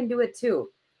it, you can do it too.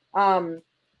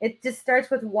 It just starts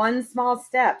with one small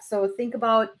step. So think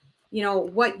about, you know,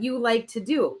 what you like to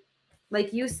do.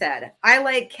 Like you said, I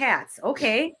like cats.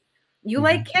 Okay. You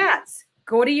like cats,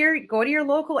 go to your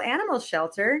local animal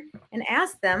shelter and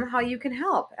ask them how you can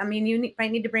help. I mean, you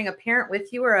might need to bring a parent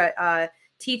with you or a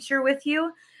teacher with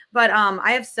you. But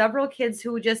I have several kids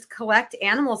who just collect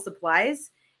animal supplies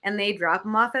and they drop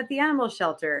them off at the animal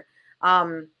shelter.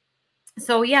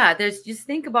 So yeah, just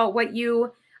think about what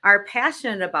you are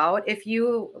passionate about. If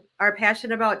you are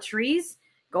passionate about trees,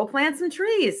 go plant some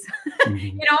trees,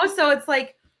 you know? So it's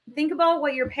like, think about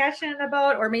what you're passionate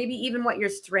about, or maybe even what your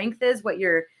strength is, what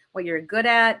you're good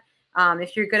at.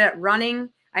 If you're good at running,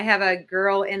 I have a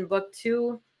girl in book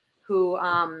 2 who,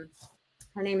 her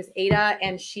name is Ada,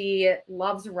 and she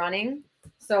loves running.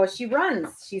 So she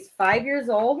runs. She's 5 years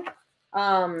old.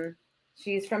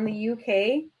 She's from the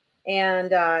UK,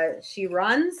 and she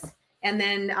runs. And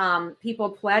then people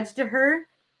pledge to her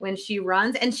when she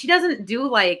runs. And she doesn't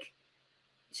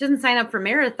sign up for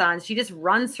marathons. She just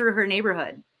runs through her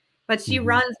neighborhood. But she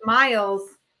runs miles,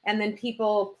 and then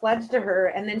people pledge to her,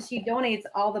 and then she donates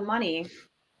all the money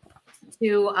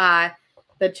to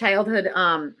the Childhood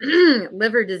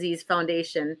Liver Disease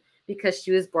Foundation, because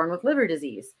she was born with liver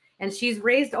disease. And she's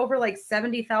raised over like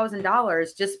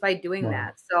 $70,000 just by doing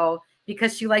that. So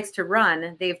because she likes to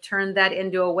run, they've turned that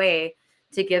into a way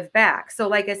to give back. So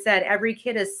like I said, every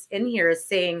kid in here is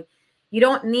saying, you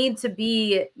don't need to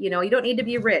be, you don't need to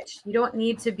be rich. You don't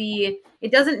need to be, it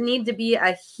doesn't need to be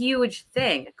a huge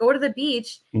thing. Go to the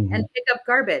beach and pick up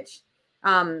garbage.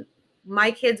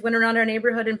 My kids went around our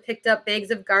neighborhood and picked up bags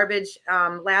of garbage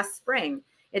last spring.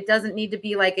 It doesn't need to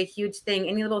be like a huge thing.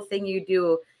 Any little thing you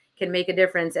do can make a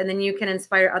difference. And then you can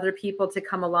inspire other people to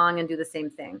come along and do the same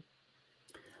thing.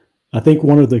 I think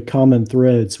one of the common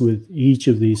threads with each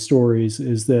of these stories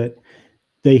is that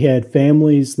they had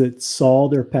families that saw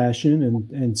their passion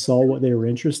and saw what they were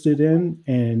interested in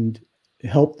and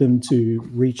helped them to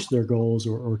reach their goals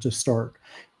or to start,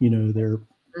 their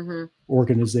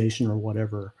organization or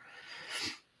whatever.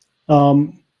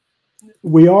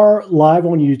 We are live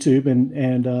on YouTube, and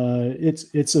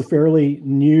it's a fairly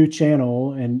new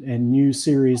channel and new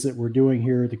series that we're doing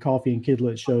here at the Coffee and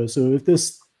Kidlit Show. So if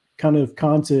this kind of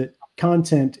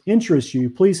content interests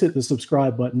you, please hit the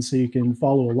subscribe button so you can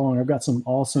follow along. I've got some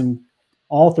awesome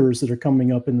authors that are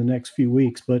coming up in the next few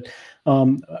weeks, but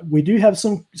we do have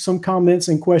some comments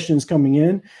and questions coming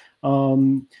in.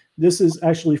 This is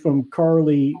actually from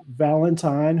Carly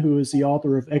Valentine, who is the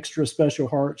author of Extra Special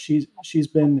Heart. She's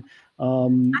been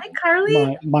hi,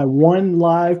 Carly. My one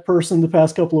live person the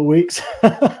past couple of weeks.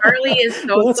 Carly is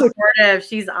so supportive.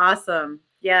 She's awesome.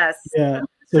 Yes. Yeah.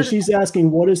 So she's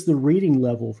asking, what is the reading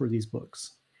level for these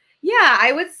books? Yeah,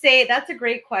 I would say that's a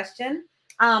great question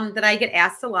that I get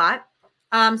asked a lot.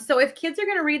 So if kids are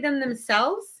going to read them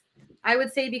themselves, I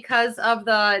would say because of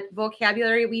the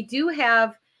vocabulary, we do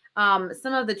have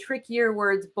some of the trickier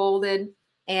words bolded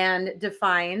and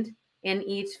defined in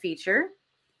each feature.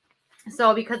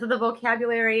 So because of the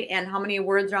vocabulary and how many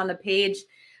words are on the page,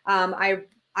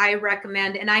 I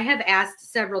recommend, and I have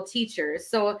asked several teachers.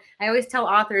 So I always tell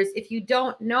authors, if you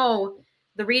don't know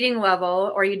the reading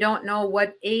level or you don't know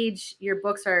what age your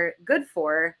books are good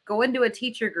for, go into a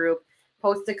teacher group,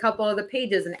 post a couple of the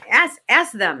pages and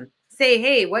ask them, say,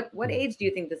 hey, what age do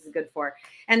you think this is good for?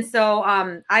 And so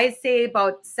I say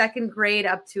about 2nd grade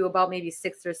up to about maybe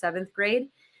 6th or 7th grade.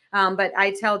 But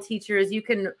I tell teachers, you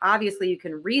can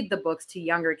read the books to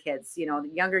younger kids. You know, the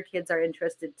younger kids are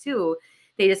interested too.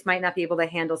 They just might not be able to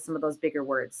handle some of those bigger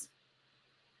words.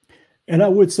 And I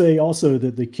would say also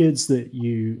that the kids that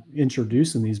you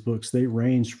introduce in these books, they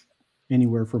range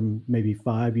anywhere from maybe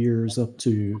 5 years up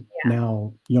to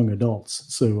now young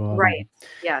adults. So right.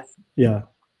 Yes. Yeah.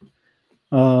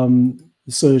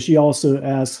 So she also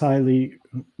asks,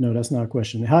 no, that's not a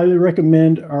question. Highly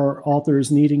recommend our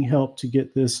authors needing help to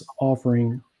get this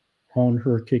offering on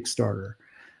her Kickstarter.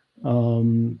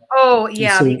 Oh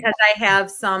yeah, so, because I have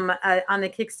some on the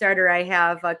Kickstarter. I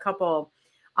have a couple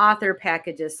author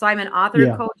packages. So I'm an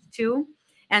author coach too.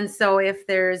 And so if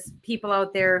there's people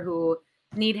out there who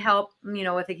need help, you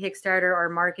know, with a Kickstarter or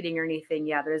marketing or anything,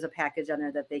 yeah, there's a package on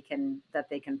there that they can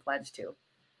pledge to.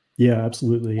 Yeah,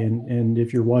 absolutely. And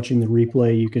if you're watching the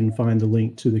replay, you can find the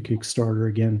link to the Kickstarter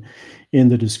again in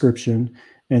the description.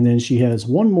 And then she has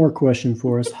one more question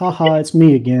for us. Haha, it's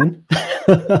me again.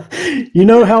 You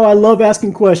know how I love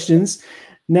asking questions.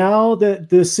 Now that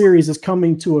this series is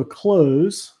coming to a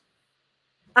close,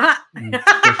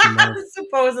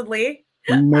 supposedly,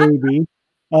 maybe,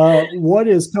 what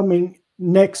is coming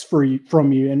next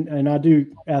from you? And I do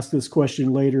ask this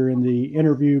question later in the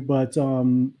interview, but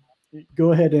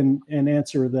go ahead and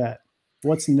answer that.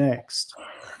 What's next?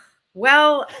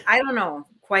 Well, I don't know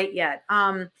quite yet.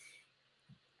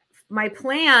 My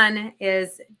plan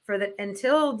is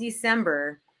until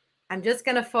December, I'm just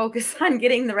going to focus on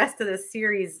getting the rest of the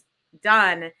series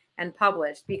done and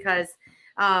published, because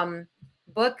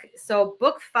book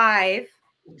 5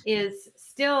 is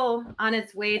still on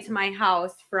its way to my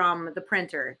house from the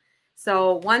printer.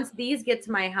 So once these get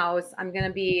to my house, I'm going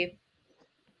to be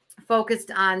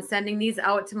focused on sending these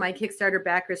out to my Kickstarter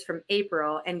backers from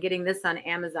April and getting this on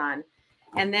Amazon.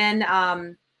 And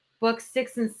then books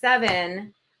 6 and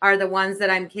 7 are the ones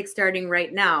that I'm kickstarting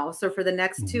right now. So for the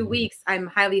next 2 weeks, I'm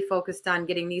highly focused on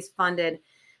getting these funded.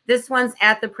 This one's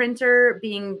at the printer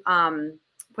being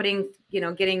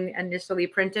getting initially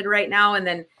printed right now. And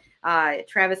then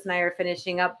Travis and I are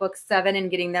finishing up book 7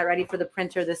 and getting that ready for the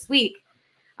printer this week.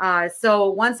 So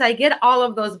once I get all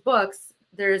of those books,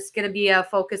 there's going to be a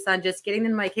focus on just getting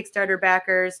them to my Kickstarter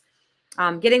backers,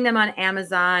 getting them on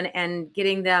Amazon, and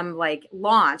getting them like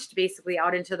launched basically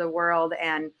out into the world,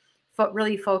 and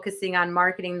really focusing on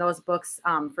marketing those books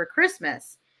for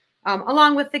Christmas,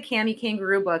 along with the CAMI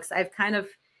Kangaroo books. I've kind of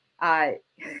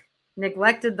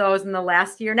neglected those in the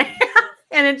last year and a half,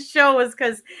 and it shows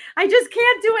because I just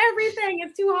can't do everything.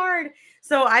 It's too hard.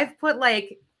 So I've put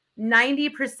like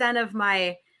 90% of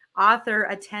my author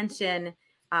attention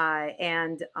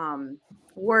and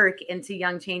work into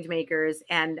Young Changemakers,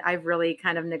 and I've really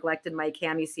kind of neglected my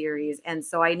CAMI series, and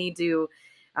so I need to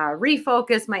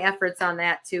refocus my efforts on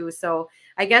that too. So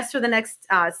I guess for the next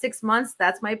 6 months,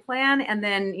 that's my plan, and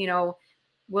then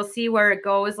we'll see where it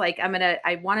goes. Like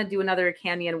I want to do another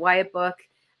CAMI and WYATT book,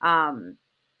 and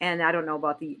I don't know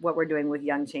about what we're doing with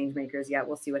Young Changemakers yet.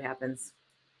 We'll see what happens.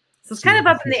 So it's kind of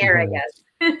up in the air, I guess.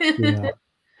 Yeah.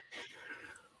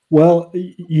 Well,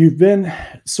 you've been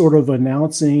sort of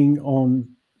announcing on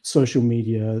social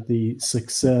media the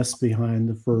success behind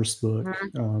the first book.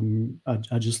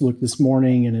 I just looked this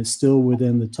morning, and it's still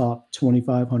within the top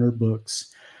 2,500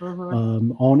 books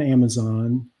on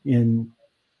Amazon in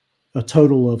a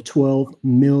total of 12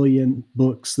 million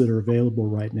books that are available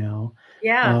right now.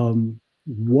 Yeah.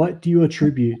 What do you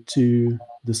attribute to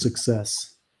the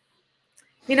success?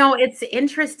 You know, it's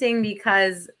interesting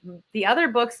because the other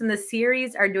books in the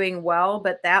series are doing well,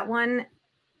 but that one,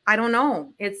 I don't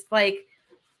know. It's like,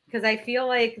 because I feel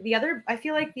like the other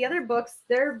books,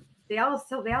 they all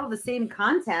have the same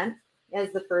content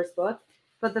as the first book,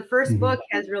 but the first book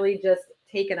has really just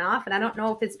taken off. And I don't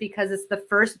know if it's because it's the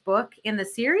first book in the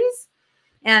series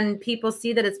and people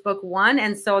see that it's book one.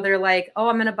 And so they're like, oh,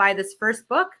 I'm going to buy this first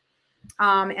book.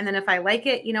 And then if I like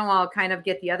it, you know, I'll kind of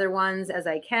get the other ones as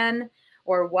I can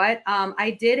or what.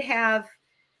 I did have,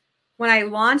 when I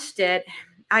launched it,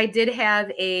 I did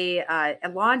have a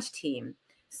launch team.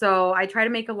 So I try to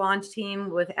make a launch team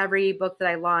with every book that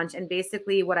I launch. And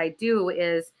basically what I do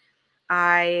is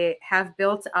I have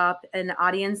built up an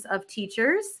audience of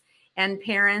teachers and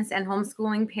parents and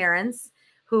homeschooling parents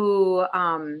who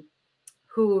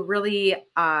really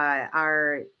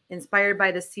are inspired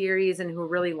by the series and who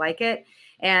really like it.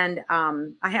 And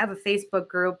I have a Facebook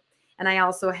group, and I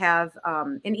also have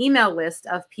an email list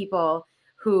of people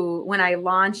who, when I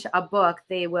launch a book,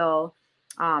 they will,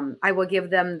 I will give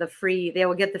them they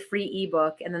will get the free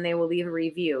ebook, and then they will leave a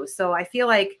review. So I feel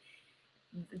like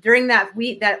during that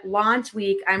week, that launch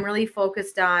week, I'm really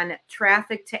focused on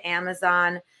traffic to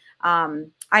Amazon.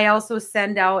 I also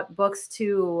send out books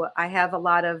to, I have a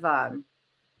lot of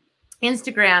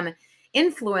Instagram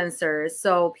influencers.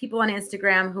 So people on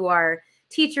Instagram who are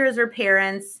teachers or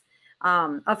parents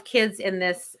of kids in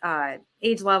this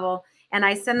age level. And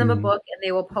I send them a book and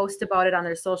they will post about it on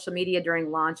their social media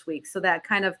during launch week. So that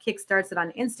kind of kickstarts it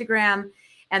on Instagram.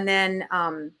 And then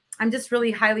I'm just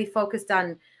really highly focused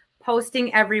on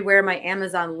posting everywhere my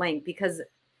Amazon link, because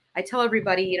I tell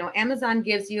everybody, you know, Amazon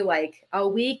gives you like a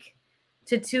week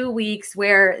to 2 weeks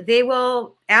where they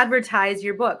will advertise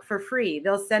your book for free.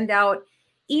 They'll send out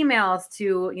emails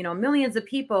to, you know, millions of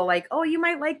people like, oh, you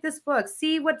might like this book.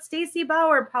 See what Stacy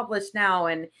Bauer published now.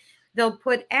 And they'll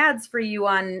put ads for you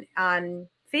on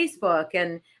Facebook.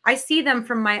 And I see them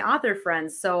from my author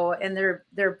friends. So, and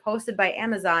they're posted by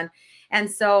Amazon. And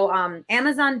so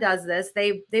Amazon does this.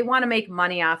 They want to make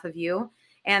money off of you,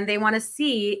 and they want to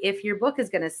see if your book is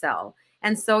going to sell.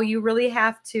 And so you really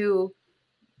have to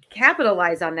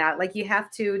capitalize on that. Like, you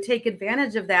have to take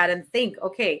advantage of that and think,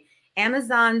 okay,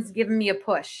 Amazon's giving me a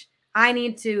push. I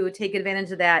need to take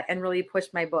advantage of that and really push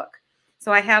my book.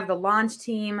 So I have the launch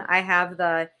team. I have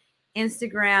the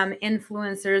Instagram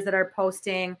influencers that are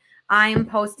posting. I'm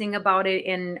posting about it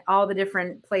in all the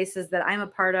different places that I'm a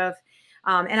part of.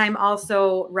 And I'm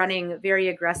also running very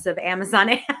aggressive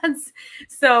Amazon ads.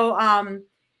 So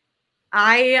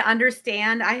I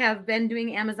understand. I have been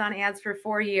doing Amazon ads for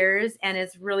 4 years, and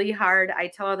it's really hard. I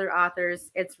tell other authors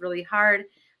it's really hard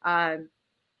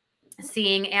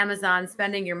seeing Amazon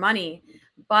spending your money,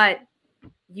 but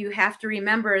you have to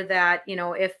remember that, you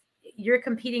know, if you're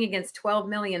competing against 12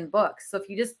 million books, so if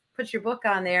you just put your book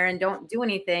on there and don't do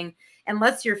anything,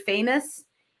 unless you're famous,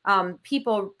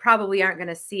 people probably aren't going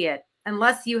to see it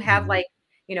unless you have, like,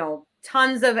 you know,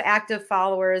 tons of active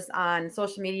followers on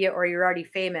social media or you're already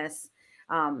famous.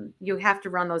 You have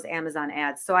to run those Amazon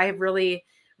ads. So I have really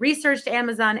researched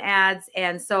Amazon ads.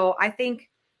 And so I think,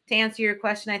 to answer your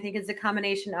question, I think it's a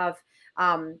combination of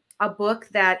a book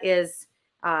that is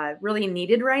really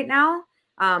needed right now.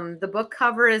 The book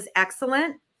cover is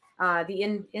excellent.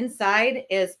 The inside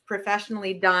is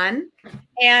professionally done.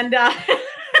 And,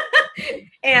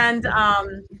 and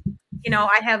you know,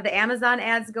 I have the Amazon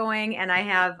ads going, and I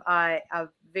have a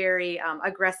very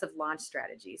aggressive launch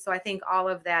strategy. So I think all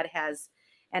of that has,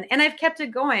 and I've kept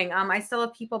it going. I still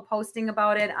have people posting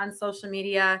about it on social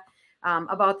media,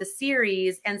 about the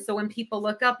series. And so when people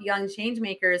look up Young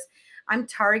Changemakers, I'm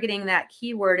targeting that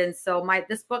keyword. And so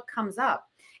this book comes up.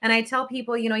 And I tell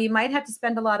people, you know, you might have to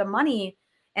spend a lot of money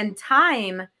and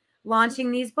time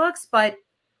launching these books, but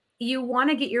you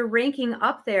want to get your ranking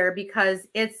up there, because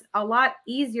it's a lot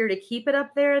easier to keep it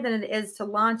up there than it is to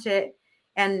launch it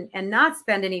and not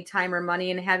spend any time or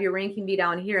money and have your ranking be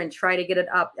down here and try to get it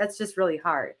up. That's just really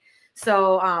hard.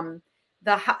 So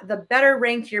the better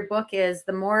ranked your book is,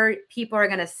 the more people are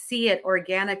going to see it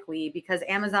organically, because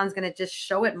Amazon's going to just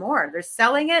show it more. They're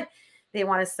selling it. They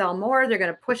want to sell more. They're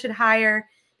going to push it higher.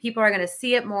 People are going to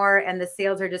see it more, and the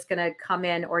sales are just going to come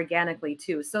in organically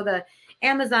too. So the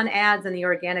Amazon ads and the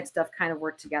organic stuff kind of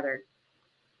work together.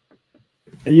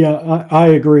 Yeah, I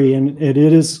agree. And it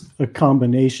is a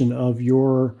combination of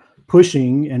your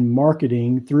pushing and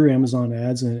marketing through Amazon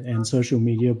ads and social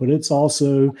media, but it's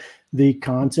also the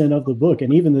content of the book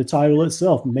and even the title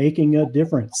itself, making a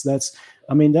difference.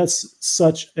 I mean, that's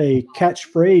such a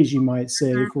catchphrase, you might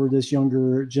say, for this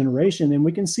younger generation. And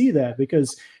we can see that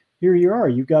because here you are,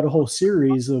 you've got a whole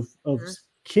series of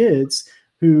kids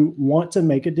who want to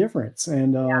make a difference.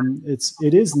 And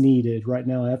it is needed right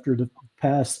now after the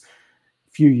past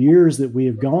few years that we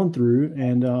have gone through.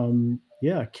 And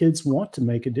yeah, kids want to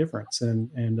make a difference.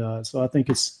 And so I think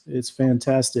it's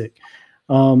fantastic.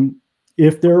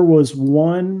 If there was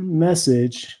one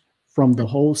message from the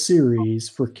whole series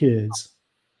for kids,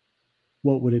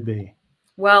 what would it be?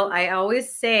 Well, I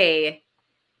always say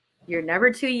you're never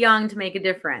too young to make a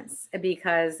difference,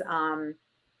 because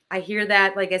I hear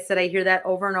that, like I said, I hear that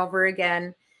over and over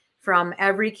again from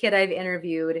every kid I've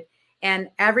interviewed. And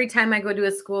every time I go to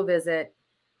a school visit,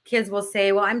 kids will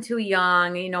say, well, I'm too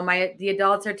young. You know, the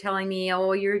adults are telling me,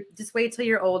 oh, just wait till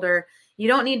you're older. You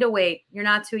don't need to wait. You're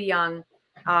not too young.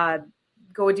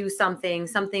 Go do something.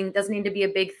 Something doesn't need to be a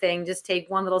big thing. Just take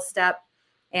one little step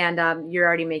and you're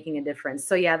already making a difference.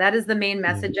 So yeah, that is the main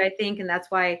message, I think. And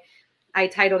that's why I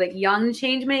titled it Young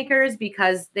Change Makers,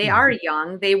 because they are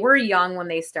young. They were young when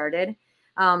they started,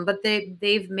 but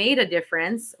they've made a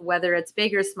difference, whether it's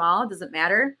big or small, it doesn't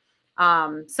matter.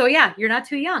 So yeah, you're not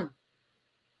too young.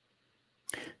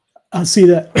 I see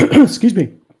that, excuse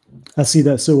me. I see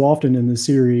that so often in the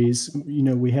series. You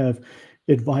know, we have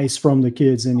advice from the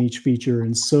kids in each feature,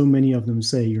 and so many of them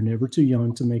say you're never too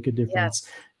young to make a difference.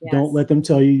 Yes. Don't let them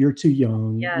tell you you're too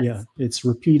young. Yes. Yeah, it's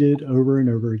repeated over and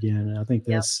over again. And I think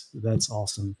that's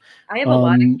awesome. I have a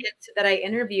lot of kids that I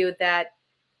interviewed that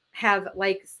have,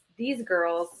 like, these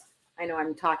girls. I know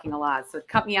I'm talking a lot, so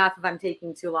cut me off if I'm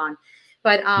taking too long.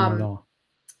 But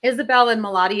Isabel and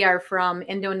Melody are from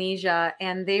Indonesia,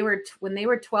 and when they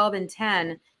were 12 and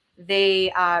 10,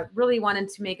 they really wanted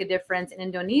to make a difference. In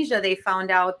Indonesia, they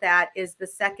found out that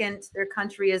their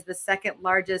country is the second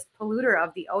largest polluter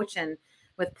of the ocean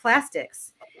with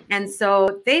plastics. And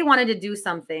so they wanted to do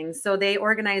something. So they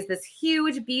organized this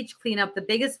huge beach cleanup, the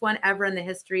biggest one ever in the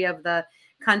history of the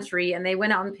country. And they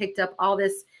went out and picked up all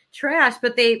this trash,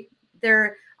 but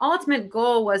their ultimate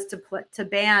goal was to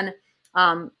ban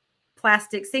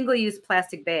single-use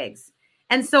plastic bags.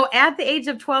 And so at the age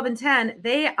of 12 and 10,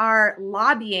 they are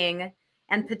lobbying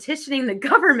and petitioning the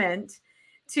government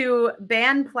to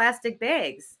ban plastic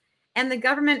bags. And the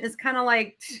government is kind of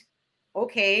like,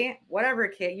 okay, whatever,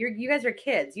 kid. You guys are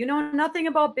kids. You know nothing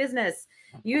about business.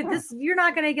 You're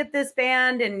not going to get this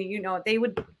banned. And, you know, they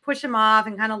would push them off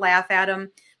and kind of laugh at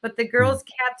them. But the girls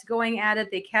kept going at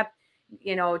it. They kept,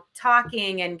 you know,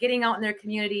 talking and getting out in their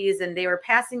communities, and they were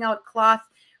passing out cloth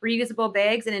reusable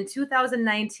bags. And in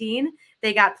 2019,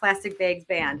 they got plastic bags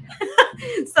banned.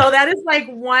 So that is like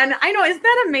one, I know, isn't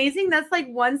that amazing? That's like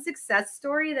one success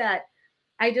story that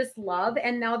I just love.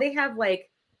 And now they have like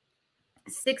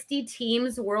 60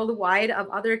 teams worldwide of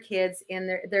other kids in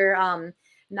their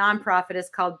nonprofit is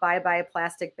called Bye Bye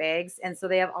Plastic Bags. And so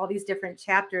they have all these different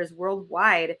chapters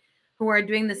worldwide who are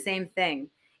doing the same thing.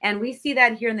 And we see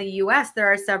that here in the US,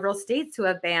 there are several states who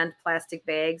have banned plastic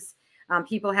bags.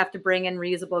 People have to bring in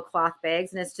reusable cloth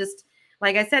bags. And it's just,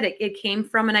 like I said, it came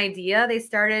from an idea. They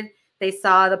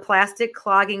saw the plastic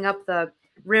clogging up the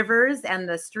rivers and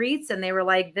the streets, and they were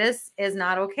like, this is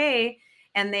not okay.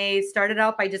 And they started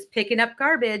out by just picking up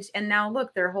garbage. And now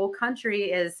look, their whole country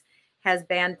has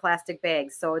banned plastic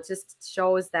bags. So it just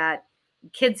shows that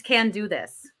kids can do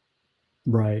this.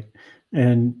 Right.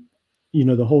 And, you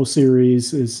know, the whole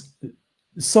series is,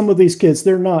 some of these kids,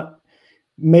 they're not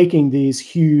making these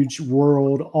huge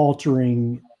world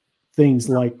altering things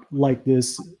like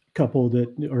this couple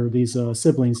or these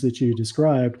siblings that you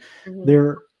described.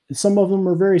 Some of them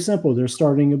are very simple. They're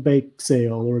starting a bake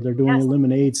sale, or they're doing a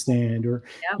lemonade stand, or,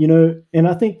 you know, and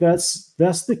I think that's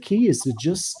the key, is to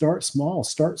just start small,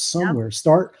 start somewhere,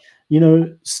 start, you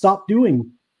know, stop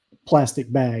doing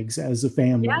plastic bags as a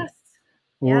family,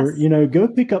 or, you know, go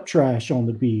pick up trash on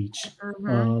the beach.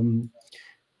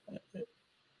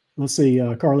 Let's see.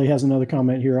 Carly has another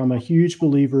comment here. I'm a huge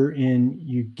believer in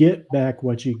you get back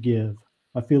what you give.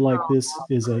 I feel like this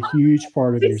is a huge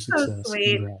part of your success. So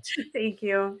sweet. Thank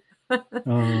you.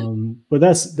 But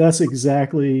that's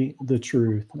exactly the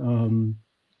truth. And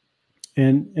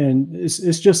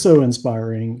it's just so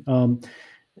inspiring.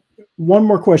 One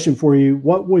more question for you.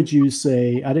 What would you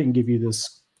say? I didn't give you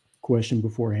this question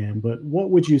beforehand, but what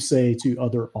would you say to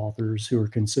other authors who are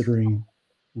considering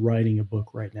writing a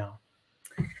book right now?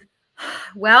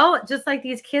 Well, just like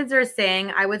these kids are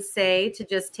saying, I would say to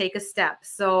just take a step.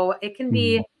 So it can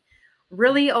be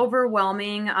really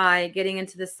overwhelming getting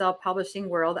into the self-publishing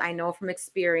world. I know from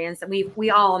experience, and we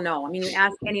all know. I mean, you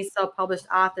ask any self-published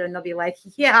author and they'll be like,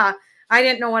 yeah, I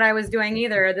didn't know what I was doing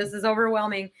either. This is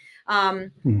overwhelming.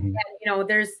 And, you know,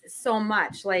 there's so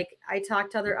much. Like, I talk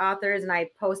to other authors and I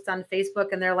post on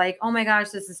Facebook and they're like, oh my gosh,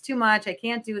 this is too much. I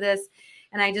can't do this.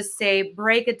 And I just say,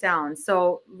 break it down.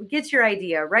 So get your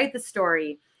idea, write the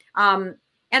story.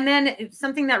 And then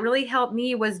something that really helped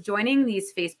me was joining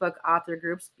these Facebook author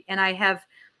groups. And I have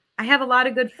a lot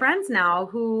of good friends now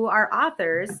who are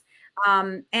authors,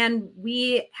 and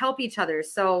we help each other.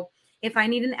 So if I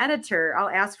need an editor, I'll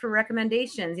ask for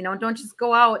recommendations. You know, don't just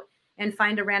go out and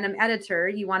find a random editor.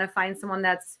 You want to find someone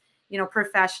that's, you know,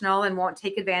 professional and won't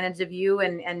take advantage of you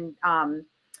and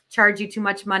charge you too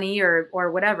much money or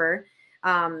whatever.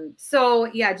 So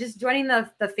yeah, just joining the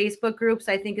Facebook groups,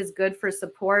 I think, is good for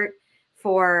support,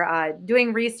 for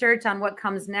doing research on what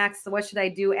comes next. So what should I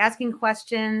do? Asking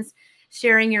questions,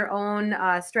 sharing your own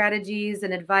strategies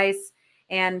and advice,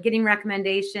 and getting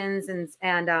recommendations, and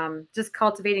just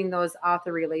cultivating those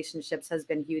author relationships has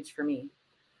been huge for me.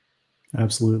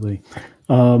 Absolutely.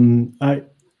 I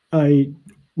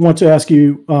want to ask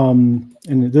you,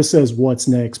 and this says what's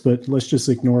next, but let's just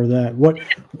ignore that.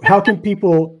 How can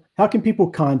people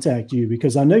contact you?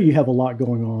 Because I know you have a lot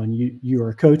going on. You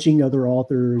are coaching other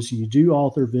authors, you do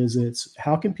author visits.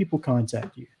 How can people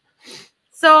contact you?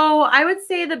 So I would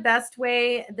say the best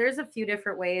way, there's a few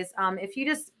different ways. If you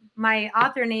just, my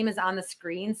author name is on the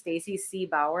screen, Stacy C.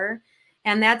 Bauer.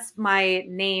 And that's my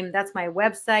name. That's my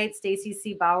website,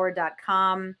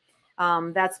 stacycbauer.com.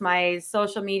 That's my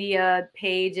social media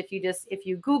page. If you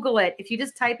Google it, if you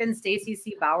just type in Stacy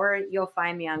C. Bauer, you'll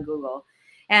find me on Google.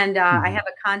 And I have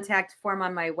a contact form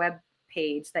on my web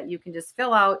page that you can just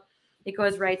fill out. It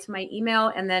goes right to my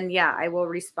email. And then, yeah, I will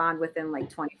respond within like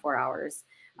 24 hours.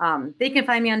 They can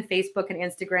find me on Facebook and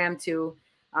Instagram too.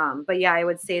 But yeah, I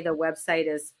would say the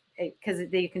website is, because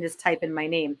you can just type in my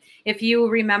name. If you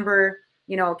remember,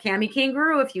 you know, CAMI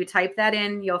Kangaroo, if you type that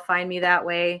in, you'll find me that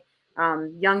way.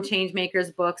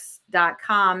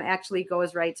 Youngchangemakersbooks.com actually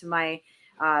goes right to my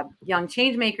Young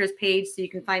Changemakers page. So you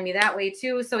can find me that way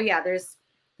too. So yeah, there's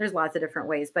lots of different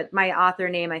ways, but my author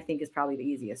name, I think, is probably the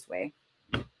easiest way.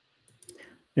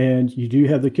 And you do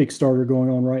have the Kickstarter going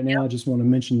on right now. Yep. I just want to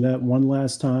mention that one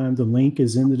last time. The link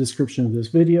is in the description of this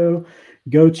video.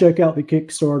 Go check out the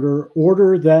Kickstarter.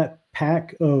 Order that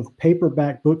pack of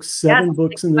paperback books, 7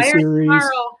 books in the series.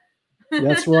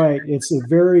 That's right. It's a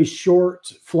very short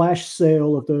flash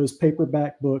sale of those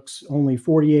paperback books, only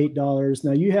 $48.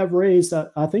 Now, you have raised,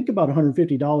 I think, about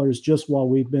 $150 just while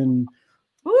we've been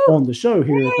on the show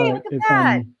here, if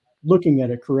I'm looking at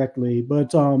it correctly.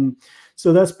 But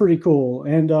so that's pretty cool.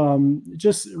 And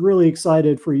just really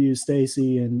excited for you,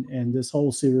 Stacy, and this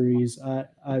whole series.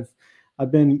 I've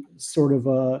been sort of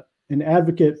an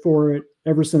advocate for it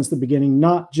ever since the beginning,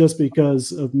 not just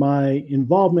because of my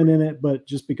involvement in it, but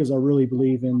just because I really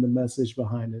believe in the message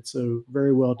behind it. So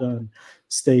very well done,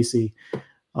 Stacy.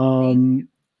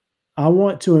 I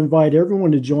want to invite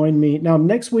everyone to join me. Now,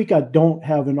 next week, I don't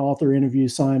have an author interview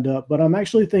signed up, but I'm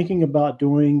actually thinking about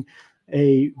doing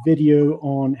a video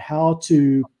on how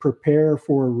to prepare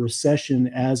for a recession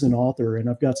as an author. And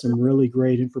I've got some really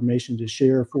great information to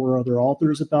share for other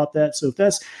authors about that. So if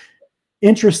that's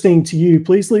interesting to you,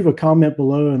 please leave a comment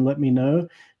below and let me know.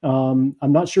 I'm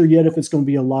not sure yet if it's going to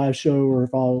be a live show or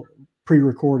if I'll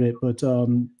pre-record it, but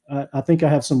I think I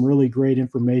have some really great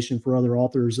information for other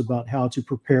authors about how to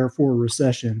prepare for a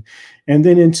recession. And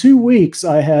then in 2 weeks,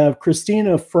 I have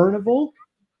Christina Furnival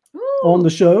on the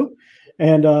show.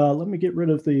 And let me get rid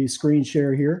of the screen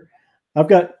share here. I've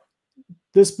got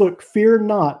this book, Fear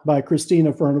Not, by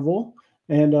Christina Furnival.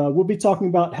 And we'll be talking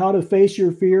about how to face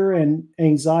your fear and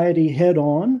anxiety head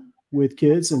on with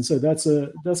kids. And so that's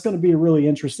going to be a really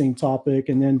interesting topic.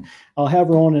 And then I'll have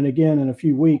her on again in a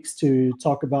few weeks to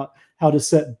talk about how to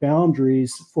set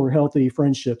boundaries for healthy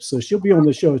friendships. So she'll be on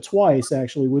the show twice,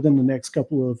 actually, within the next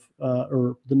couple of,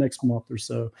 or the next month or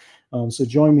so. So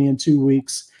join me in 2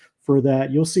 weeks for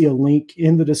that. You'll see a link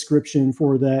in the description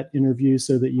for that interview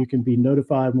so that you can be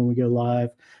notified when we go live.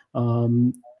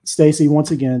 Stacy,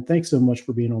 once again, thanks so much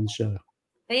for being on the show.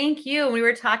 Thank you. We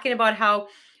were talking about how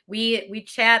we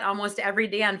chat almost every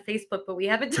day on Facebook, but we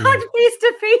haven't talked face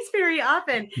to face very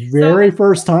often.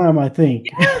 First time, I think.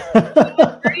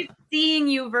 It's great seeing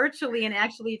you virtually and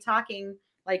actually talking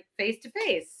like face to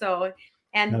face. So,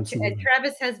 and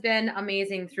Travis has been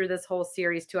amazing through this whole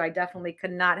series too. I definitely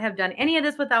could not have done any of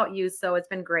this without you. So it's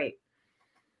been great.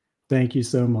 Thank you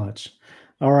so much.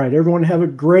 All right, everyone, have a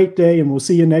great day, and we'll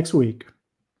see you next week.